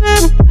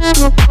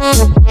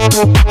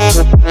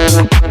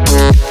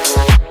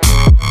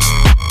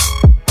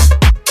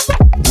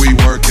 We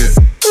work it.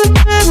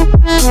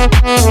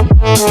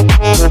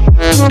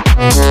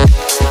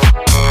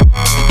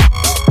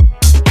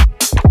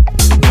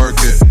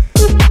 Work it.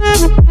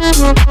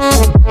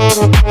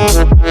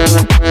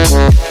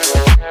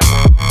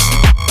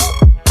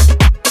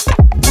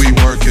 We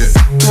work it. Work it.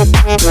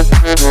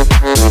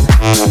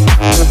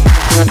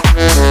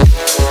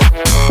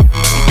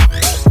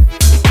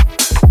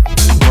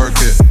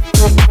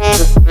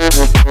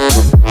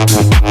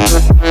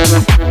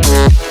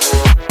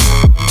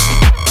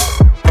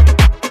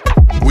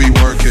 We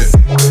work it.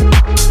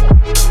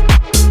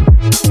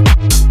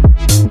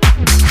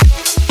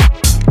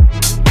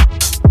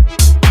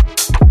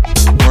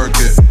 Work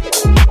it.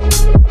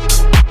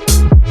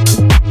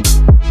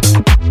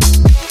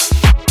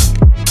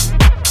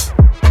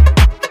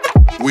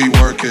 We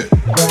work it. Work it.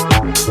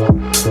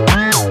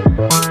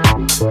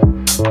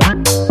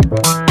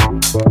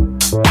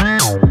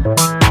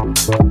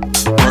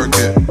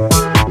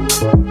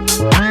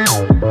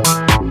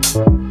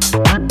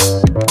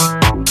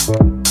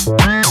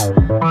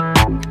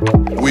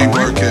 We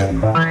work it.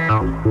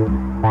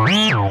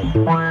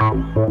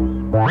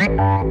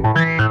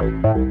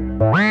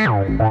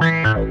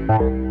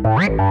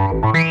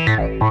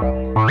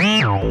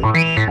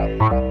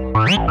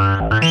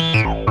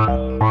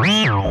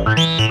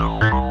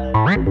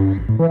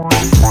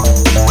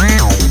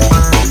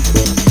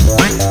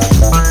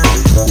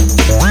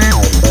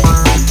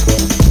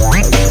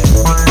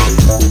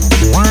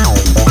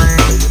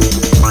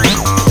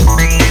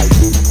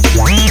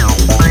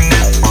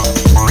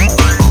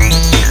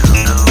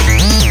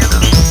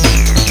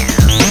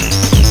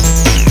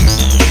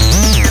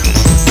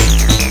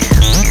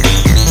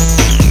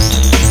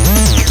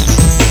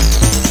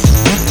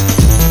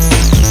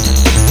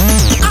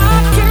 I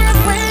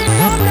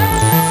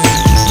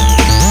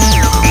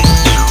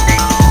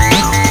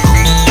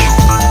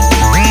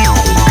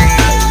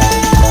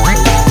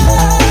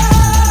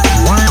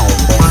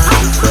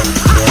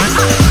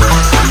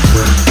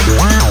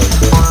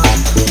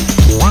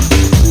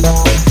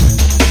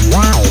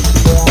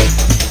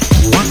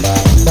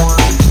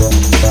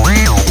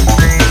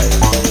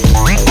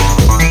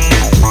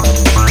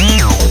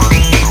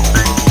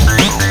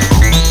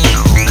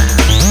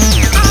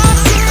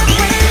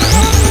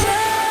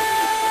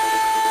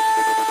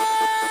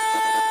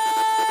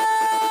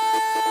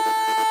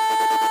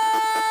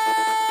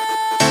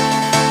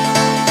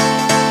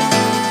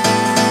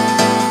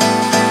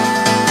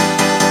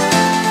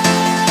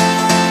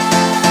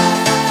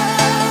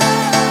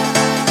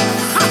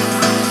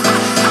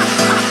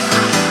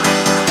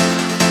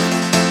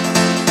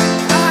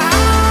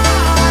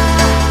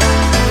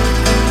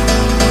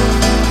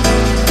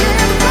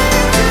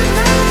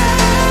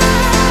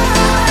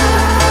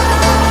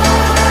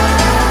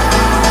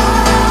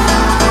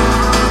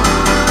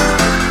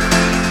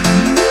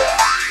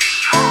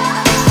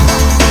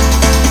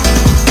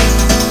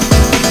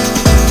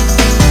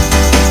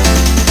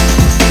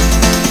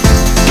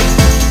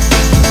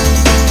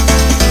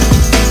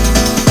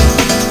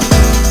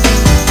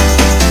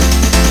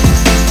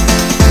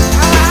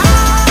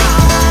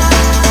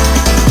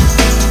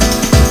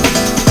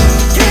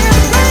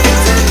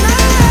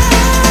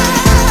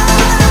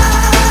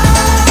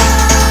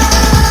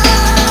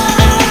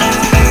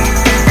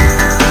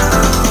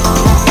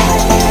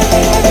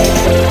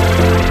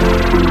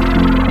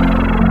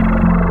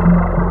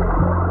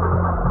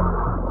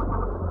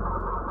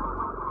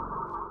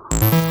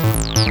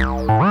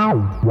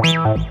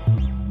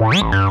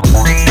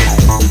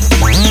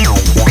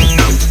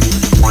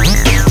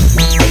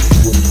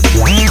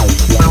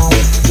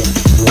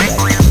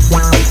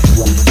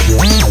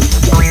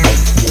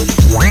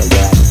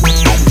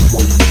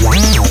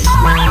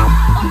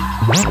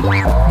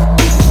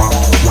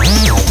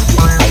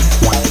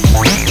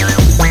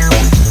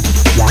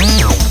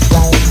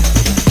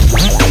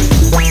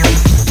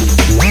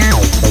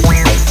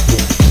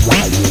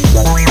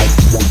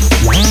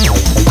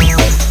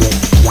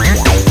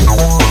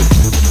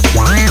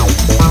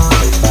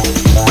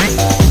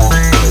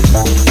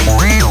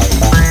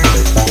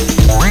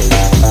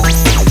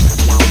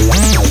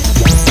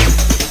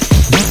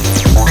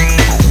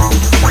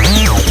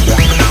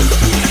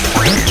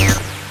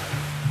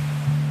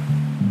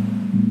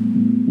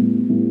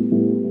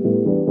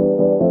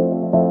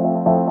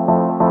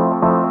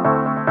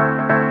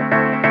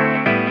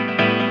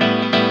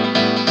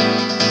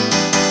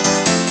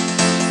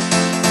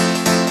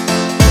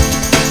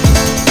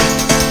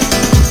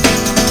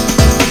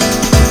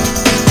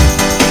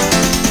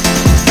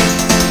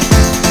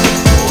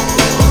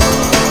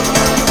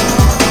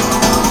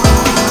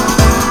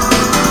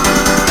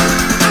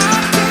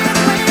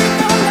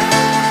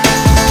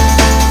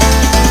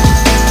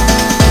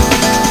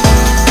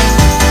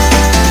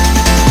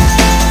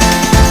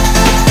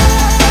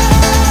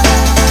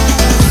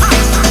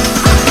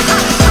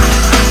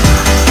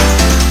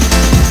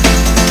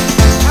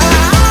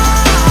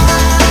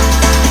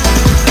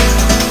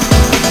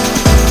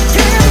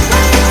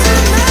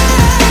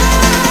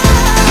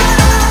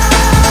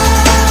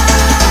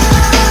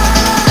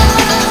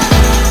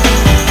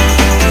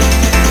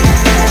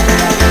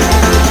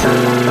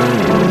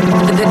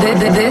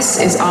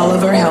is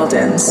Oliver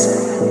Heldens.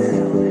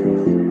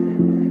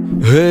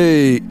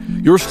 Hey,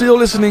 you're still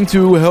listening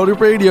to Heldens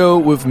Radio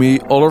with me,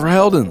 Oliver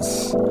Heldens.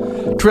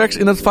 Tracks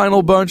in that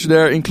final bunch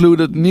there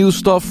included new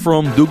stuff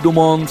from Duke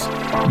Dumont,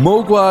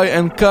 Mogwai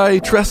and Kai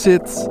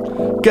Tressit,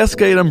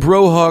 Cascade and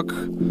Brohawk,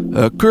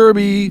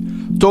 Kirby,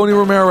 Tony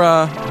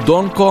Romera,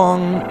 Don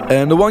Kong,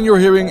 and the one you're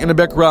hearing in the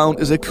background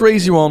is a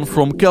crazy one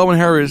from Calvin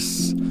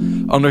Harris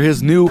under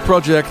his new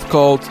project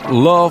called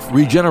Love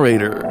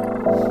Regenerator.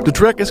 The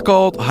track is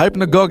called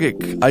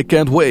Hypnagogic, I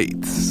Can't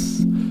Wait.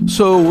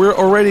 So we're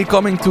already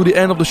coming to the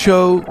end of the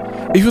show.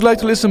 If you'd like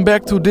to listen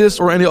back to this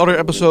or any other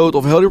episode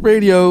of Heldens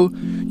Radio,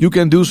 you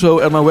can do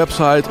so at my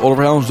website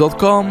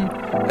oliverhelms.com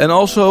and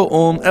also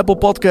on Apple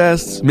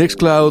Podcasts,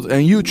 Mixcloud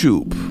and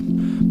YouTube.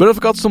 But I've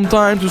got some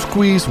time to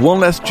squeeze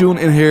one last tune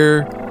in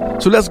here,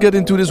 so let's get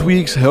into this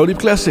week's Heldeep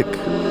Classic.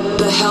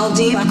 The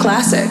Heldeep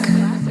Classic.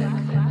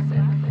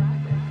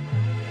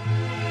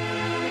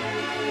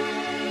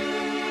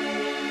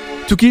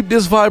 To keep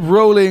this vibe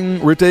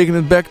rolling, we're taking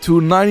it back to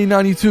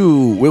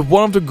 1992 with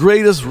one of the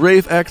greatest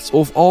rave acts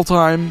of all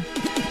time.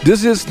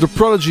 This is The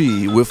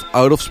Prodigy with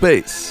Out of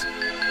Space.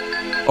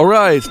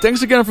 Alright,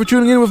 thanks again for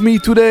tuning in with me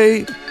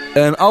today,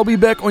 and I'll be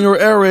back on your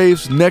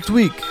airwaves next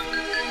week.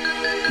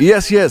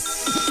 Yes.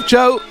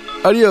 Ciao,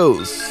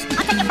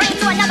 adios.